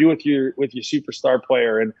you want to do with your superstar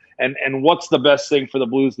player? And what's the best thing for the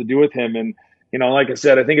Blues to do with him? And, like I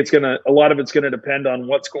said, I think a lot of it's going to depend on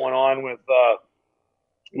what's going on with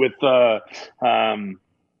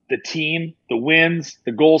the team, the wins,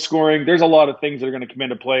 the goal scoring. There's a lot of things that are going to come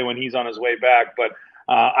into play when he's on his way back, but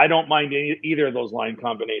I don't mind either of those line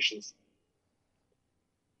combinations.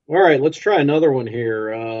 All right, let's try another one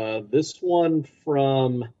here. This one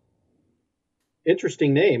from,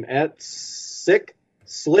 interesting name, at Slick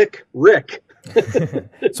Rick.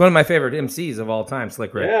 It's one of my favorite MCs of all time,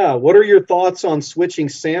 Slick Rick. Yeah, what are your thoughts on switching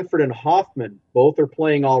Sanford and Hoffman? Both are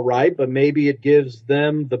playing all right, but maybe it gives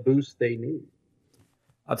them the boost they need.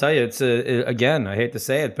 I'll tell you, again, I hate to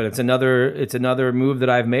say it, but it's another move that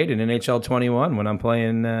I've made in NHL 21 when I'm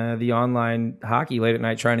playing the online hockey late at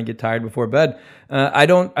night, trying to get tired before bed. I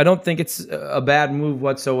don't think it's a bad move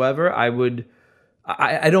whatsoever.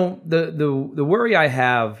 The worry I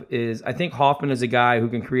have is I think Hoffman is a guy who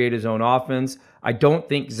can create his own offense. I don't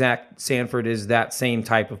think Zach Sanford is that same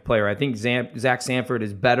type of player. I think Zach Sanford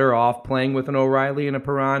is better off playing with an O'Reilly and a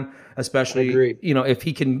Perron, especially if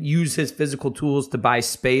he can use his physical tools to buy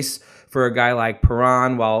space for a guy like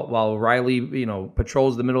Perron while O'Reilly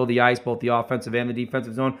patrols the middle of the ice, both the offensive and the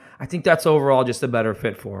defensive zone. I think that's overall just a better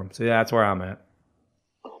fit for him. So yeah, that's where I'm at.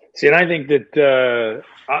 See, and I think that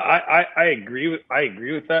I agree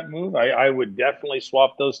with that move. I would definitely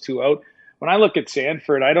swap those two out. When I look at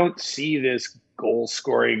Sanford, I don't see this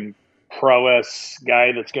goal-scoring prowess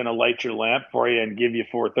guy that's going to light your lamp for you and give you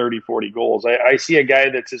 30, 40 goals. I see a guy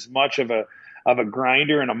that's as much of a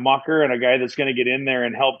grinder and a mucker, and a guy that's going to get in there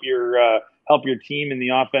and help your team in the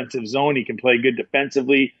offensive zone. He can play good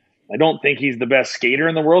defensively. I don't think he's the best skater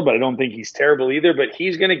in the world, but I don't think he's terrible either. But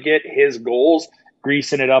he's going to get his goals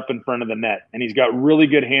greasing it up in front of the net. And he's got really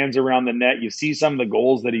good hands around the net. You see some of the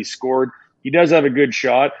goals that he scored. He does have a good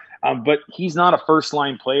shot, but he's not a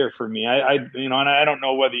first-line player for me. And I don't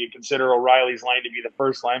know whether you consider O'Reilly's line to be the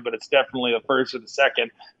first line, but it's definitely the first or the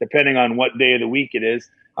second, depending on what day of the week it is.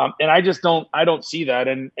 And I don't see that.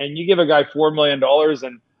 And you give a guy $4 million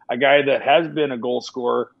and a guy that has been a goal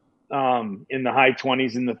scorer in the high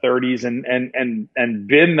 20s and the 30s and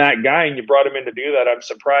been that guy, and you brought him in to do that. I'm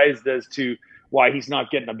surprised as to why he's not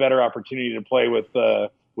getting a better opportunity to play with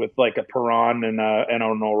like a Perron and an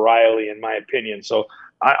O'Reilly, in my opinion. So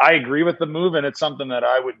I agree with the move, and it's something that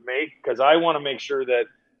I would make because I want to make sure that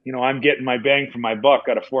I'm getting my bang for my buck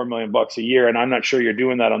out of $4 million a year, and I'm not sure you're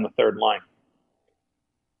doing that on the third line.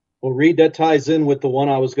 Well, Reed, that ties in with the one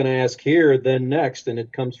I was going to ask here then next, and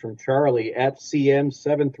it comes from Charlie at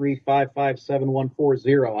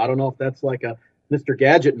CM735574140. I don't know if that's like a Mr.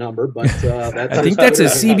 Gadget number, but that's I think that's a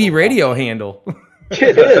CB radio handle.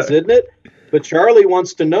 It is, isn't it? But Charlie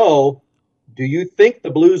wants to know, do you think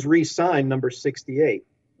the Blues re-sign number 68,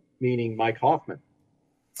 meaning Mike Hoffman?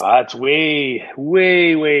 It's way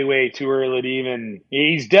too early to even.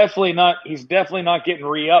 He's definitely not getting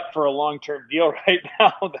re-up for a long-term deal right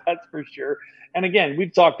now. That's for sure. And again,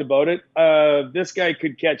 we've talked about it. This guy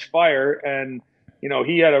could catch fire, and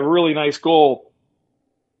he had a really nice goal.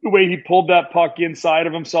 The way he pulled that puck inside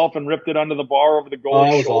of himself and ripped it under the bar over the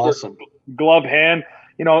goalie's shoulder, awesome. Glove hand.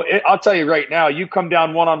 I'll tell you right now, you come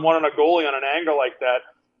down one-on-one on a goalie on an angle like that,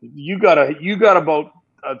 you got about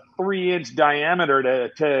a 3-inch diameter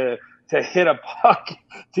to hit a puck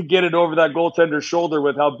to get it over that goaltender's shoulder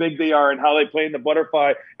with how big they are and how they play in the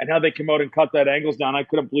butterfly and how they come out and cut that angles down. I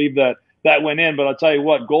couldn't believe that went in, but I'll tell you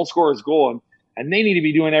what, goal scorer is goal, and they need to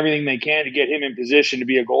be doing everything they can to get him in position to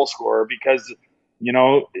be a goal scorer because,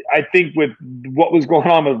 I think with what was going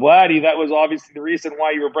on with Vladdy, that was obviously the reason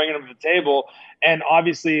why you were bringing him to the table, and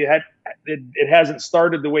obviously it hasn't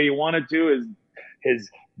started the way you wanted to. His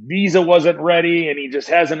visa wasn't ready, and he just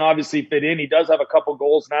hasn't obviously fit in. He does have a couple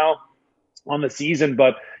goals now on the season,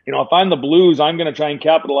 but if I'm the Blues, I'm going to try and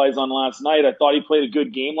capitalize on last night. I thought he played a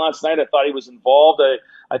good game last night. I thought he was involved.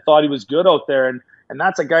 I thought he was good out there, and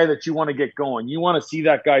that's a guy that you want to get going. You want to see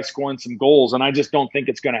that guy scoring some goals, and I just don't think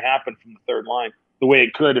it's going to happen from the third line the way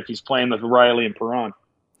it could if he's playing with Riley and Perron.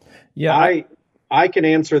 Yeah, I can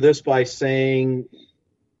answer this by saying,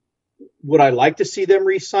 would I like to see them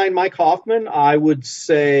re-sign Mike Hoffman? I would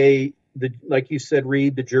say, like you said,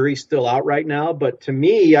 Reed, the jury's still out right now. But to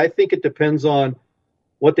me, I think it depends on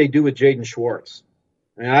what they do with Jaden Schwartz.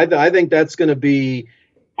 And I think that's going to be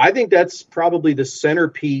 – I think that's probably the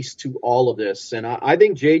centerpiece to all of this. And I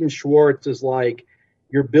think Jaden Schwartz is like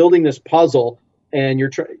you're building this puzzle, and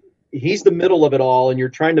he's the middle of it all, and you're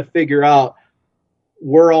trying to figure out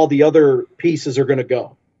where all the other pieces are going to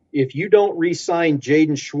go. If you don't re-sign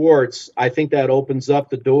Jaden Schwartz, I think that opens up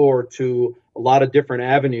the door to a lot of different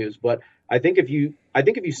avenues. But I think if you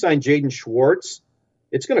sign Jaden Schwartz,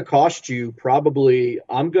 it's going to cost you probably,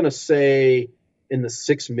 I'm going to say, in the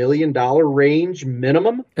 $6 million range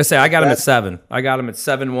minimum. I got him at 7. I got him at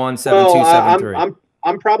 7-1, 7-2, 7-3.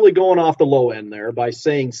 I'm probably going off the low end there by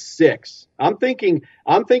saying 6. I'm thinking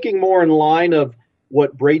more in line of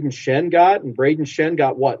what Braden Shen got, and Braden Shen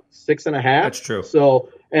got what, 6.5? That's true. So,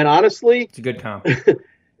 and honestly, it's a good comp.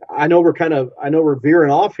 I know we're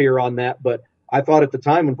veering off here on that, but I thought at the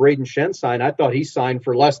time when Braden Shen signed, I thought he signed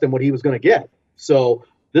for less than what he was going to get. So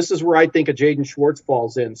this is where I think a Jaden Schwartz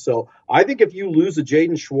falls in. So I think if you lose a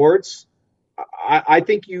Jaden Schwartz, I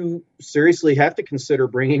think you seriously have to consider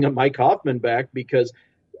bringing a Mike Hoffman back, because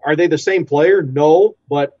are they the same player? No,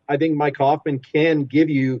 but I think Mike Hoffman can give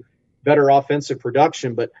you better offensive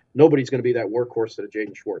production, but nobody's going to be that workhorse that a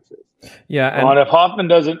Jaden Schwartz is. Yeah, and if Hoffman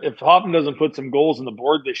doesn't put some goals on the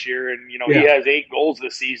board this year, and he has 8 goals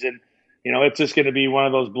this season, it's just going to be one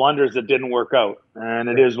of those blunders that didn't work out, and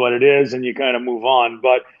it is what it is, and you kind of move on.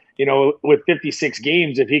 But with 56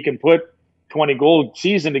 games, if he can put 20 goal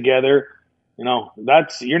season together,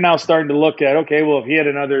 you're now starting to look at, okay, well, if he had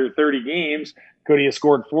another 30 games, could he have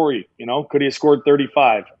scored 40? Could he have scored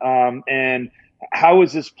 35? And how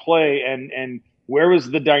is this play, and where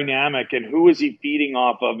was the dynamic, and who was he feeding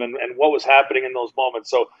off of, and what was happening in those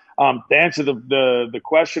moments? So to answer the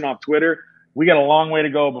question off Twitter, we got a long way to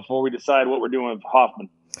go before we decide what we're doing with Hoffman.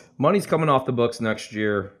 Money's coming off the books next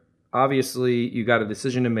year. Obviously, you got a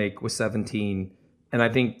decision to make with 17. And I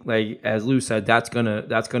think, like as Lou said, that's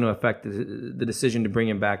gonna affect the decision to bring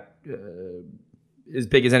him back as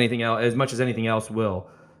big as anything else, as much as anything else will.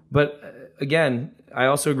 But again, I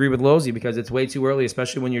also agree with Losey, because it's way too early,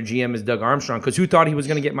 especially when your GM is Doug Armstrong. Because who thought he was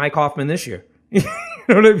going to get Mike Hoffman this year? You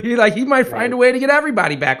know what I mean? Like, he might find a way to get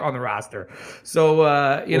everybody back on the roster.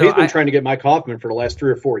 So he's been trying to get Mike Hoffman for the last 3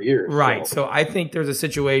 or 4 years. Right. So I think there's a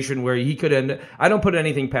situation where he could end. I don't put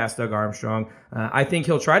anything past Doug Armstrong. I think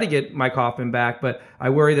he'll try to get Mike Hoffman back, but I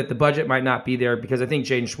worry that the budget might not be there, because I think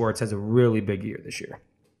Jaden Schwartz has a really big year this year.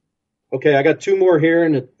 Okay, I got 2 more here,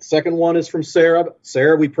 and the second one is from Sarah.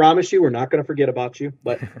 Sarah, we promise you we're not going to forget about you.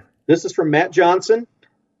 But this is from Matt Johnson,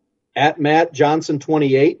 at Matt Johnson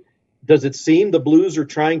 28. Does it seem the Blues are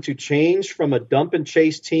trying to change from a dump and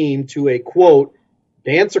chase team to a, quote,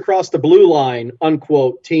 dance across the blue line,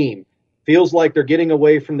 unquote, team? Feels like they're getting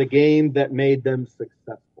away from the game that made them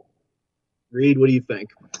successful. Reed, what do you think?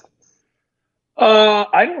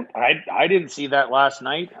 I didn't see that last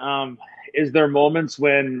night. Is there moments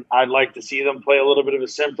when I'd like to see them play a little bit of a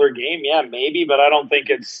simpler game? Yeah, maybe, but I don't think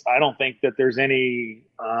that there's any.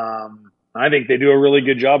 I think they do a really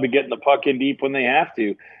good job of getting the puck in deep when they have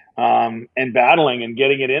to, and battling and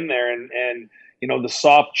getting it in there, and the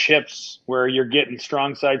soft chips where you're getting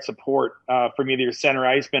strong side support from either your center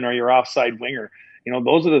iceman or your offside winger.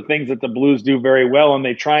 Those are the things that the Blues do very well, and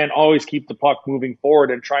they try and always keep the puck moving forward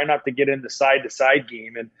and try not to get into side-to-side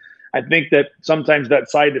game. And I think that sometimes that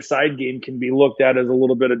side-to-side game can be looked at as a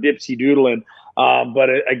little bit of dipsy-doodling. But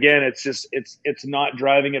again, it's not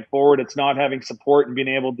driving it forward. It's not having support and being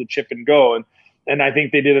able to chip and go. And I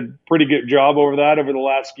think they did a pretty good job over the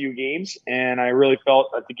last few games. And I really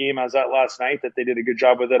felt at the game I was at last night that they did a good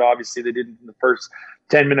job with it. Obviously, they didn't in the first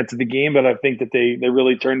 10 minutes of the game, but I think that they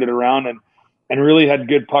really turned it around and really had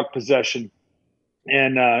good puck possession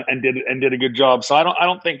and did a good job. So I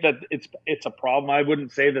don't think that it's a problem. I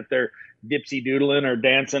wouldn't say that they're dipsy doodling or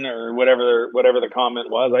dancing or whatever the comment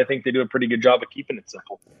was. I think they do a pretty good job of keeping it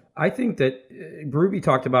simple. I think that Berube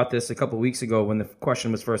talked about this a couple of weeks ago when the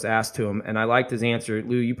question was first asked to him, and I liked his answer.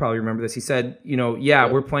 Lou, you probably remember this. He said,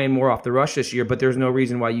 we're playing more off the rush this year, but there's no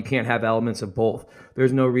reason why you can't have elements of both.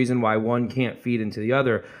 There's no reason why one can't feed into the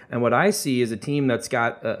other. And what I see is a team that's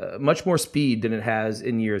got much more speed than it has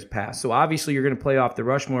in years past. So obviously you're going to play off the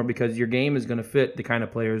rush more because your game is going to fit the kind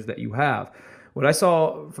of players that you have. What I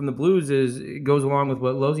saw from the Blues it goes along with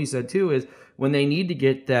what Losey said too, is when they need to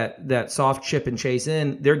get that soft chip and chase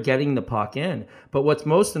in, they're getting the puck in. But what's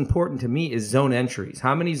most important to me is zone entries.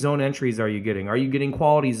 How many zone entries are you getting? Are you getting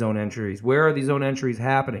quality zone entries? Where are these zone entries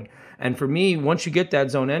happening? And for me, once you get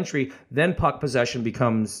that zone entry, then puck possession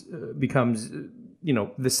becomes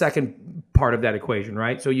the second part of that equation,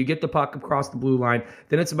 right? So you get the puck across the blue line,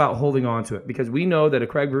 then it's about holding on to it, because we know that a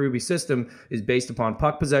Craig Berube system is based upon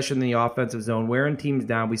puck possession in the offensive zone, wearing teams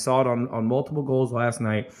down. We saw it on multiple goals last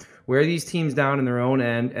night. Wear these teams down in their own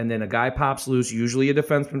end, and then a guy pops loose, usually a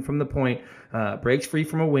defenseman from the point, breaks free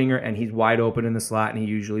from a winger, and he's wide open in the slot, and he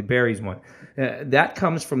usually buries one. That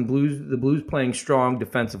comes from the Blues playing strong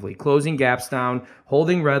defensively, closing gaps down,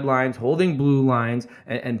 holding red lines, holding blue lines,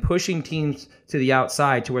 and pushing teams to the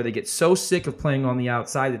outside to where they get so sick of playing on the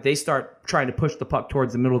outside that they start trying to push the puck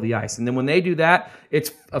towards the middle of the ice. And then when they do that,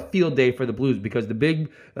 it's a field day for the Blues, because the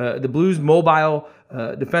Blues mobile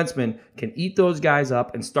defensemen can eat those guys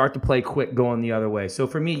up and start to play quick going the other way. So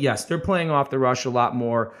for me, yes, they're playing off the rush a lot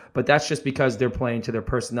more, but that's just because they're playing to their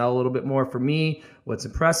personnel a little bit more. For me, what's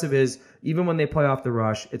impressive is even when they play off the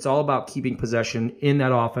rush, it's all about keeping possession in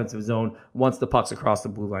that offensive zone once the puck's across the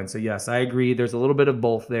blue line. So yes, I agree. There's a little bit of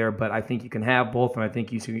both there, but I think you can have both, and I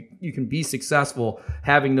think you can be successful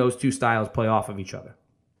having those two styles play off of each other.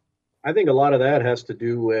 I think a lot of that has to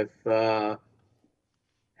do with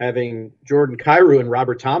having Jordan Kyrou and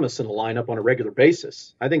Robert Thomas in the lineup on a regular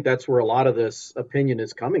basis. I think that's where a lot of this opinion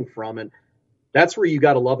is coming from, and that's where you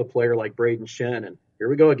got to love a player like Brayden Schenn. And here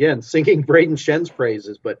we go again, singing Brayden Schenn's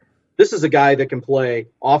praises, but this is a guy that can play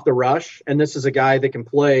off the rush, and this is a guy that can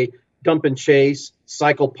play dump and chase,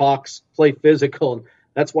 cycle pucks, play physical, and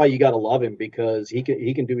that's why you got to love him, because he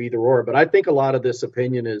can do either or. But I think a lot of this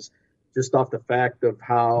opinion is just off the fact of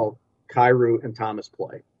how Kyrou and Thomas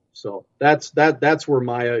play. So that's where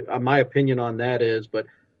my opinion on that is. But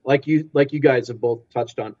like you guys have both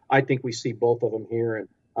touched on, I think we see both of them here. And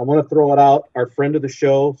I want to throw it out. Our friend of the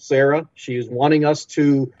show, Sarah, she is wanting us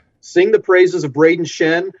to sing the praises of Brayden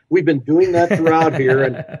Schenn. We've been doing that throughout here,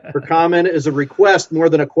 and her comment is a request more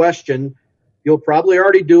than a question. You'll probably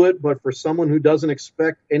already do it, but for someone who doesn't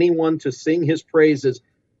expect anyone to sing his praises,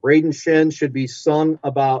 Brayden Schenn should be sung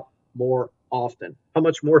about more often. How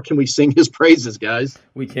much more can we sing his praises, guys?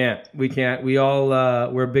 We can't. We all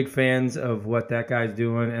we're big fans of what that guy's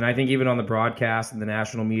doing, and I think even on the broadcast and the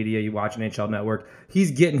national media, you watch NHL Network,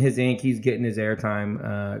 he's getting his ink, he's getting his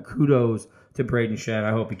airtime. Kudos to Brayden Schenn.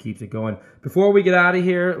 I hope he keeps it going. Before we get out of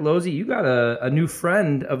here, Losey, you got a new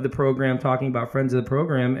friend of the program talking about friends of the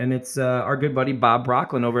program, and it's our good buddy Bob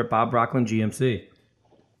Brocklin over at Bob Brocklin GMC.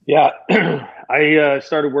 Yeah, I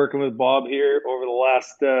started working with Bob here over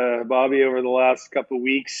the last couple of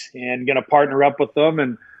weeks, and going to partner up with them.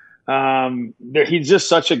 And he's just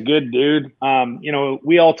such a good dude.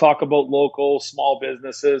 We all talk about local small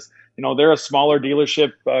businesses. They're a smaller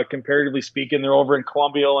dealership, comparatively speaking. They're over in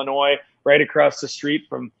Columbia, Illinois, right across the street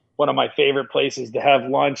from one of my favorite places to have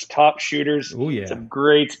lunch, Top Shooters. Oh, yeah. It's a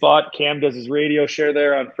great spot. Cam does his radio share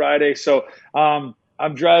there on Friday. So,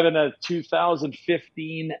 I'm driving a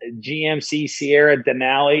 2015 GMC Sierra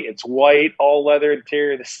Denali. It's white, all leather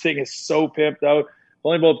interior. This thing is so pimped out.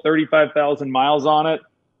 Only about 35,000 miles on it.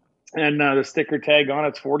 and the sticker tag on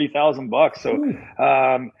it's $40,000.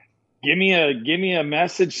 So give me a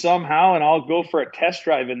message somehow, and I'll go for a test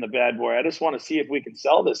drive in the bad boy. I just want to see if we can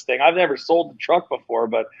sell this thing. I've never sold the truck before,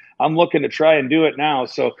 but I'm looking to try and do it now.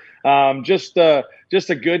 So just a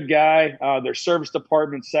good guy. Their service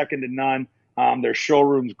department's second to none. Their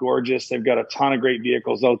showroom's gorgeous. They've got a ton of great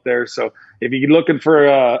vehicles out there. So if you're looking for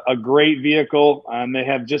a great vehicle, they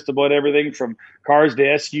have just about everything from cars to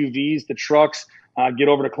SUVs to trucks. Get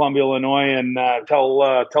over to Columbia, Illinois, and tell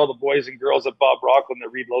the boys and girls at Bob Rockland that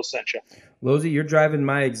Reed Lowe sent you. Losey, you're driving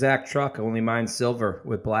my exact truck, only mine's silver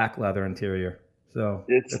with black leather interior. So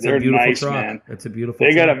they're a beautiful nice, truck. man. It's a beautiful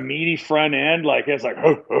They truck. got a meaty front end, like it's like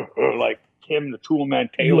like Kim the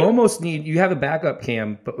Toolman Taylor. You almost need, you have a backup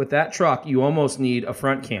cam, but with that truck, you almost need a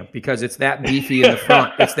front cam because it's that beefy in the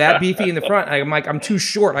front. It's that beefy in the front. I'm too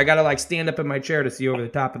short. I got to like stand up in my chair to see over the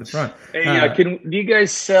top of the front. Hey, do you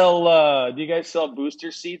guys sell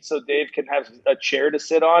booster seats so Dave can have a chair to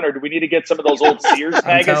sit on, or do we need to get some of those old Sears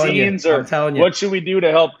magazines, or what should we do to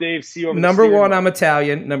help Dave see over? Number one, I'm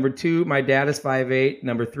Italian. Number two, my dad is 5'8".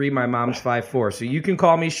 Number three, my mom's 5'4". So you can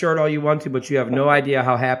call me short all you want to, but you have no idea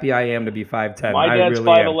how happy I am to be 5'10". My dad's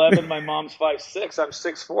really 5'11". My mom's 5'6". I'm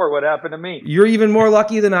 6'4". What happened to me? You're even more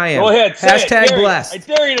lucky than I am. Go ahead. Hashtag say it, blessed. I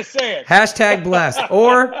dare you to say it. Hashtag blessed.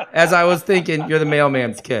 Or, as I was thinking, you're the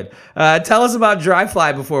mailman's kid. Tell us about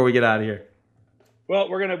Dryfly before we get out of here. Well,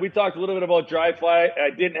 we talked a little bit about Dryfly. I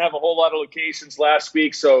didn't have a whole lot of locations last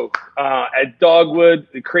week. So at Dogwood,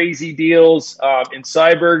 the crazy deals in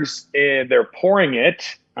Cybergs, they're pouring it.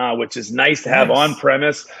 Which is nice to have on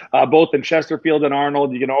premise, both in Chesterfield and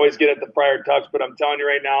Arnold. You can always get it at the Friar Tuck's, but I'm telling you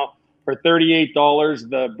right now, for $38,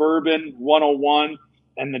 the Bourbon 101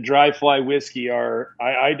 and the Dryfly whiskey are.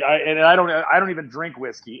 I don't even drink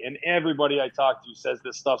whiskey, and everybody I talk to says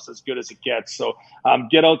this stuff's as good as it gets. So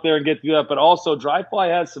get out there and get through that. But also, Dryfly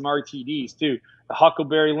has some RTDs too: the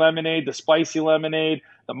Huckleberry Lemonade, the Spicy Lemonade,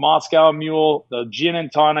 the Moscow Mule, the Gin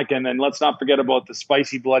and Tonic, and then let's not forget about the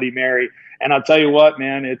Spicy Bloody Mary. And I'll tell you what,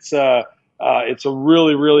 man, it's a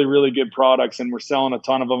really, really, really good products, and we're selling a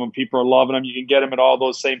ton of them, and people are loving them. You can get them at all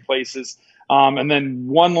those same places. And then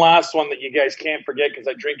one last one that you guys can't forget, because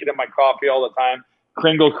I drink it in my coffee all the time,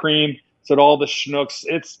 Kringle Cream. It's at all the Schnucks.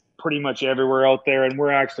 It's pretty much everywhere out there, and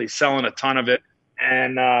we're actually selling a ton of it.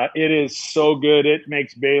 And it is so good. It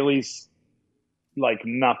makes Bailey's like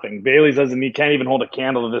nothing. Bailey's can't even hold a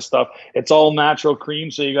candle to this stuff. It's all natural cream,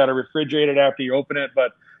 so you got to refrigerate it after you open it.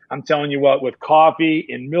 But I'm telling you what, with coffee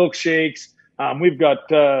and milkshakes, we've got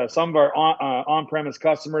some of our on-premise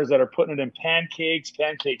customers that are putting it in pancakes,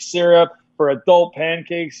 pancake syrup. For adult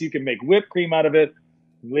pancakes, you can make whipped cream out of it.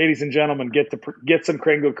 Ladies and gentlemen, get some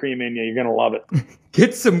Kringle cream in you. You're going to love it.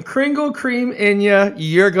 Get some Kringle cream in you.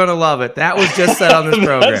 You're going to love it. That was just said on this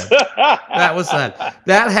program. That was said.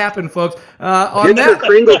 That happened, folks. Get your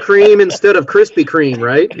Kringle cream instead of Krispy Kreme,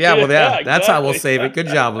 right? Yeah, well, yeah, exactly. That's how we'll save it. Good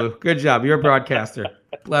job, Lou. Good job. You're a broadcaster.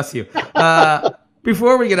 Bless you.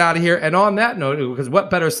 Before we get out of here, and on that note, because what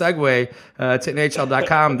better segue to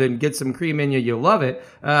NHL.com than get some cream in you, you'll love it.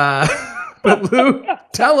 But Lou,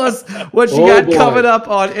 tell us what you got coming up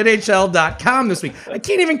on NHL.com this week. I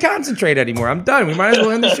can't even concentrate anymore. I'm done. We might as well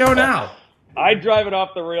end the show now. I drive it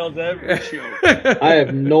off the rails every show. I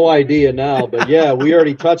have no idea now, but yeah, we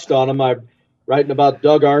already touched on him. I'm writing about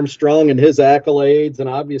Doug Armstrong and his accolades, and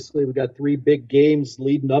obviously we got 3 big games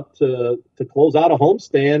leading up to close out a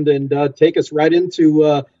homestand and take us right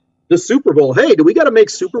into the Super Bowl. Hey, do we got to make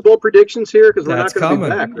Super Bowl predictions here? Because we're not going to be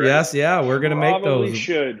back, right? Yes, yeah, we're going to make those. Probably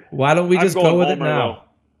should. Why don't we just go with Homer, it now?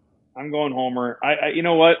 I'm going Homer. You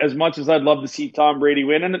know what? As much as I'd love to see Tom Brady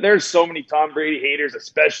win, and there's so many Tom Brady haters,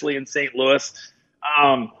 especially in St. Louis,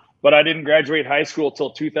 but I didn't graduate high school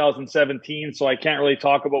till 2017, so I can't really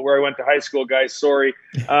talk about where I went to high school, guys. Sorry.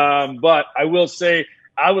 But I will say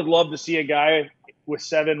I would love to see a guy with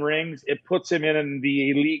 7 rings. It puts him in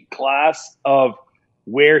the elite class of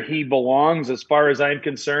where he belongs, as far as I'm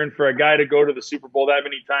concerned. For a guy to go to the Super Bowl that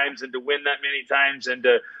many times and to win that many times and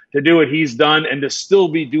to do what he's done and to still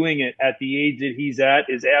be doing it at the age that he's at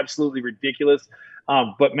is absolutely ridiculous.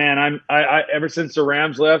 But man, I ever since the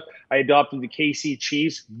Rams left, I adopted the KC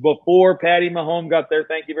Chiefs before Patty Mahomes got there.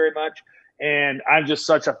 Thank you very much. And I'm just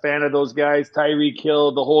such a fan of those guys. Tyreek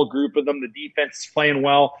Hill, the whole group of them. The defense is playing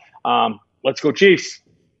well. Let's go Chiefs.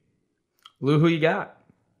 Lou, who you got?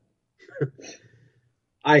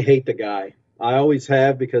 I hate the guy. I always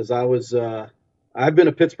have, because I've been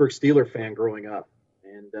a Pittsburgh Steelers fan growing up.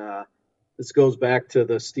 And this goes back to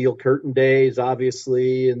the Steel Curtain days,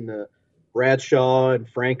 obviously, and the Bradshaw and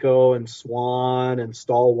Franco and Swan and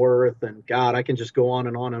Stallworth. And God, I can just go on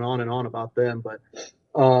and on and on and on about them. But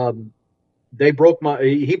he broke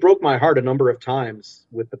my heart a number of times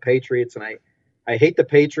with the Patriots, and I hate the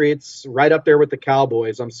Patriots right up there with the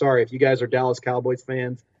Cowboys. I'm sorry if you guys are Dallas Cowboys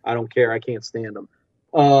fans. I don't care. I can't stand them.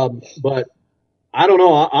 But I don't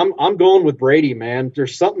know. I'm going with Brady, man.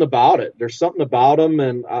 There's something about it. There's something about him,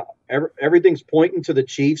 and everything's pointing to the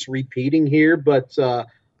Chiefs repeating here. But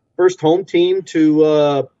first home team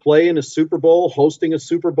to play in a Super Bowl, hosting a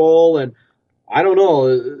Super Bowl, and I don't know.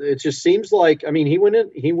 It just seems like, I mean, he went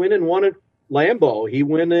and won at Lambeau. He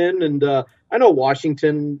went in, and I know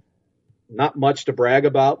Washington, not much to brag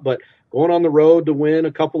about, but going on the road to win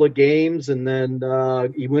a couple of games, and then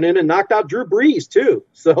he went in and knocked out Drew Brees too.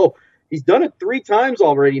 So he's done it 3 times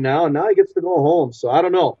already now, and now he gets to go home. So I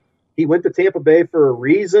don't know. He went to Tampa Bay for a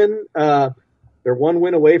reason. They're 1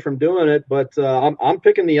 win away from doing it, but I'm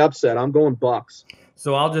picking the upset. I'm going Bucks.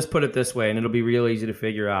 So I'll just put it this way, and it'll be real easy to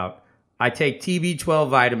figure out. I take TB12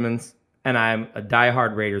 vitamins, and I'm a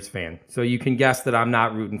diehard Raiders fan. So you can guess that I'm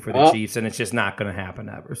not rooting for the Chiefs, and it's just not going to happen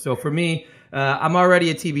ever. So for me, I'm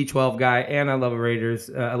already a TB12 guy, and I love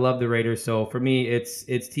Raiders. I love the Raiders. So for me, it's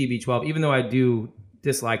TB12. Even though I do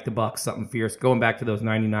dislike the Bucks, something fierce. Going back to those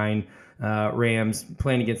 '99 Rams,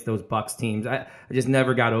 playing against those Bucks teams, I just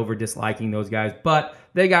never got over disliking those guys. But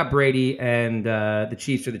they got Brady, and the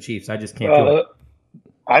Chiefs are the Chiefs. I just can't do it.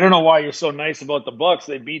 I don't know why you're so nice about the Bucks.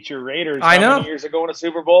 They beat your Raiders I know. How many years ago in a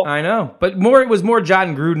Super Bowl? I know, but it was more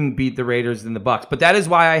John Gruden beat the Raiders than the Bucks. But that is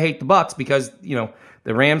why I hate the Bucks, because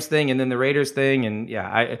the Rams thing and then the Raiders thing, and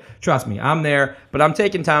yeah, trust me, I'm there. But I'm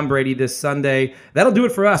taking Tom Brady this Sunday. That'll do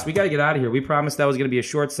it for us. We got to get out of here. We promised that was going to be a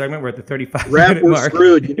short segment. We're at the 35-minute We're mark.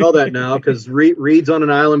 screwed. You know that now, because Reed's on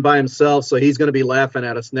an island by himself, so he's going to be laughing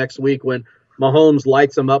at us next week when Mahomes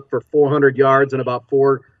lights him up for 400 yards and about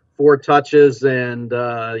four touches, and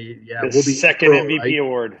we'll be second MVP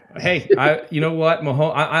award. Hey, you know what,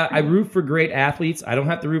 Mahomes? I root for great athletes. I don't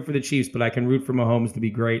have to root for the Chiefs, but I can root for Mahomes to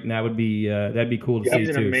be great, and that'd be cool to see too.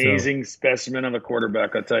 He's an amazing specimen of a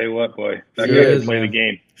quarterback. I'll tell you what, boy, that Sure guy is, can play man. the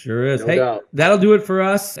game. Sure is. No Hey, doubt. that'll do it for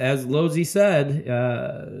us. As Losey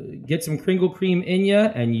said, get some Kringle cream in you,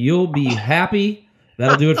 and you'll be happy.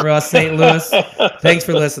 That'll do it for us, St. Louis. Thanks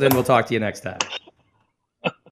for listening. We'll talk to you next time.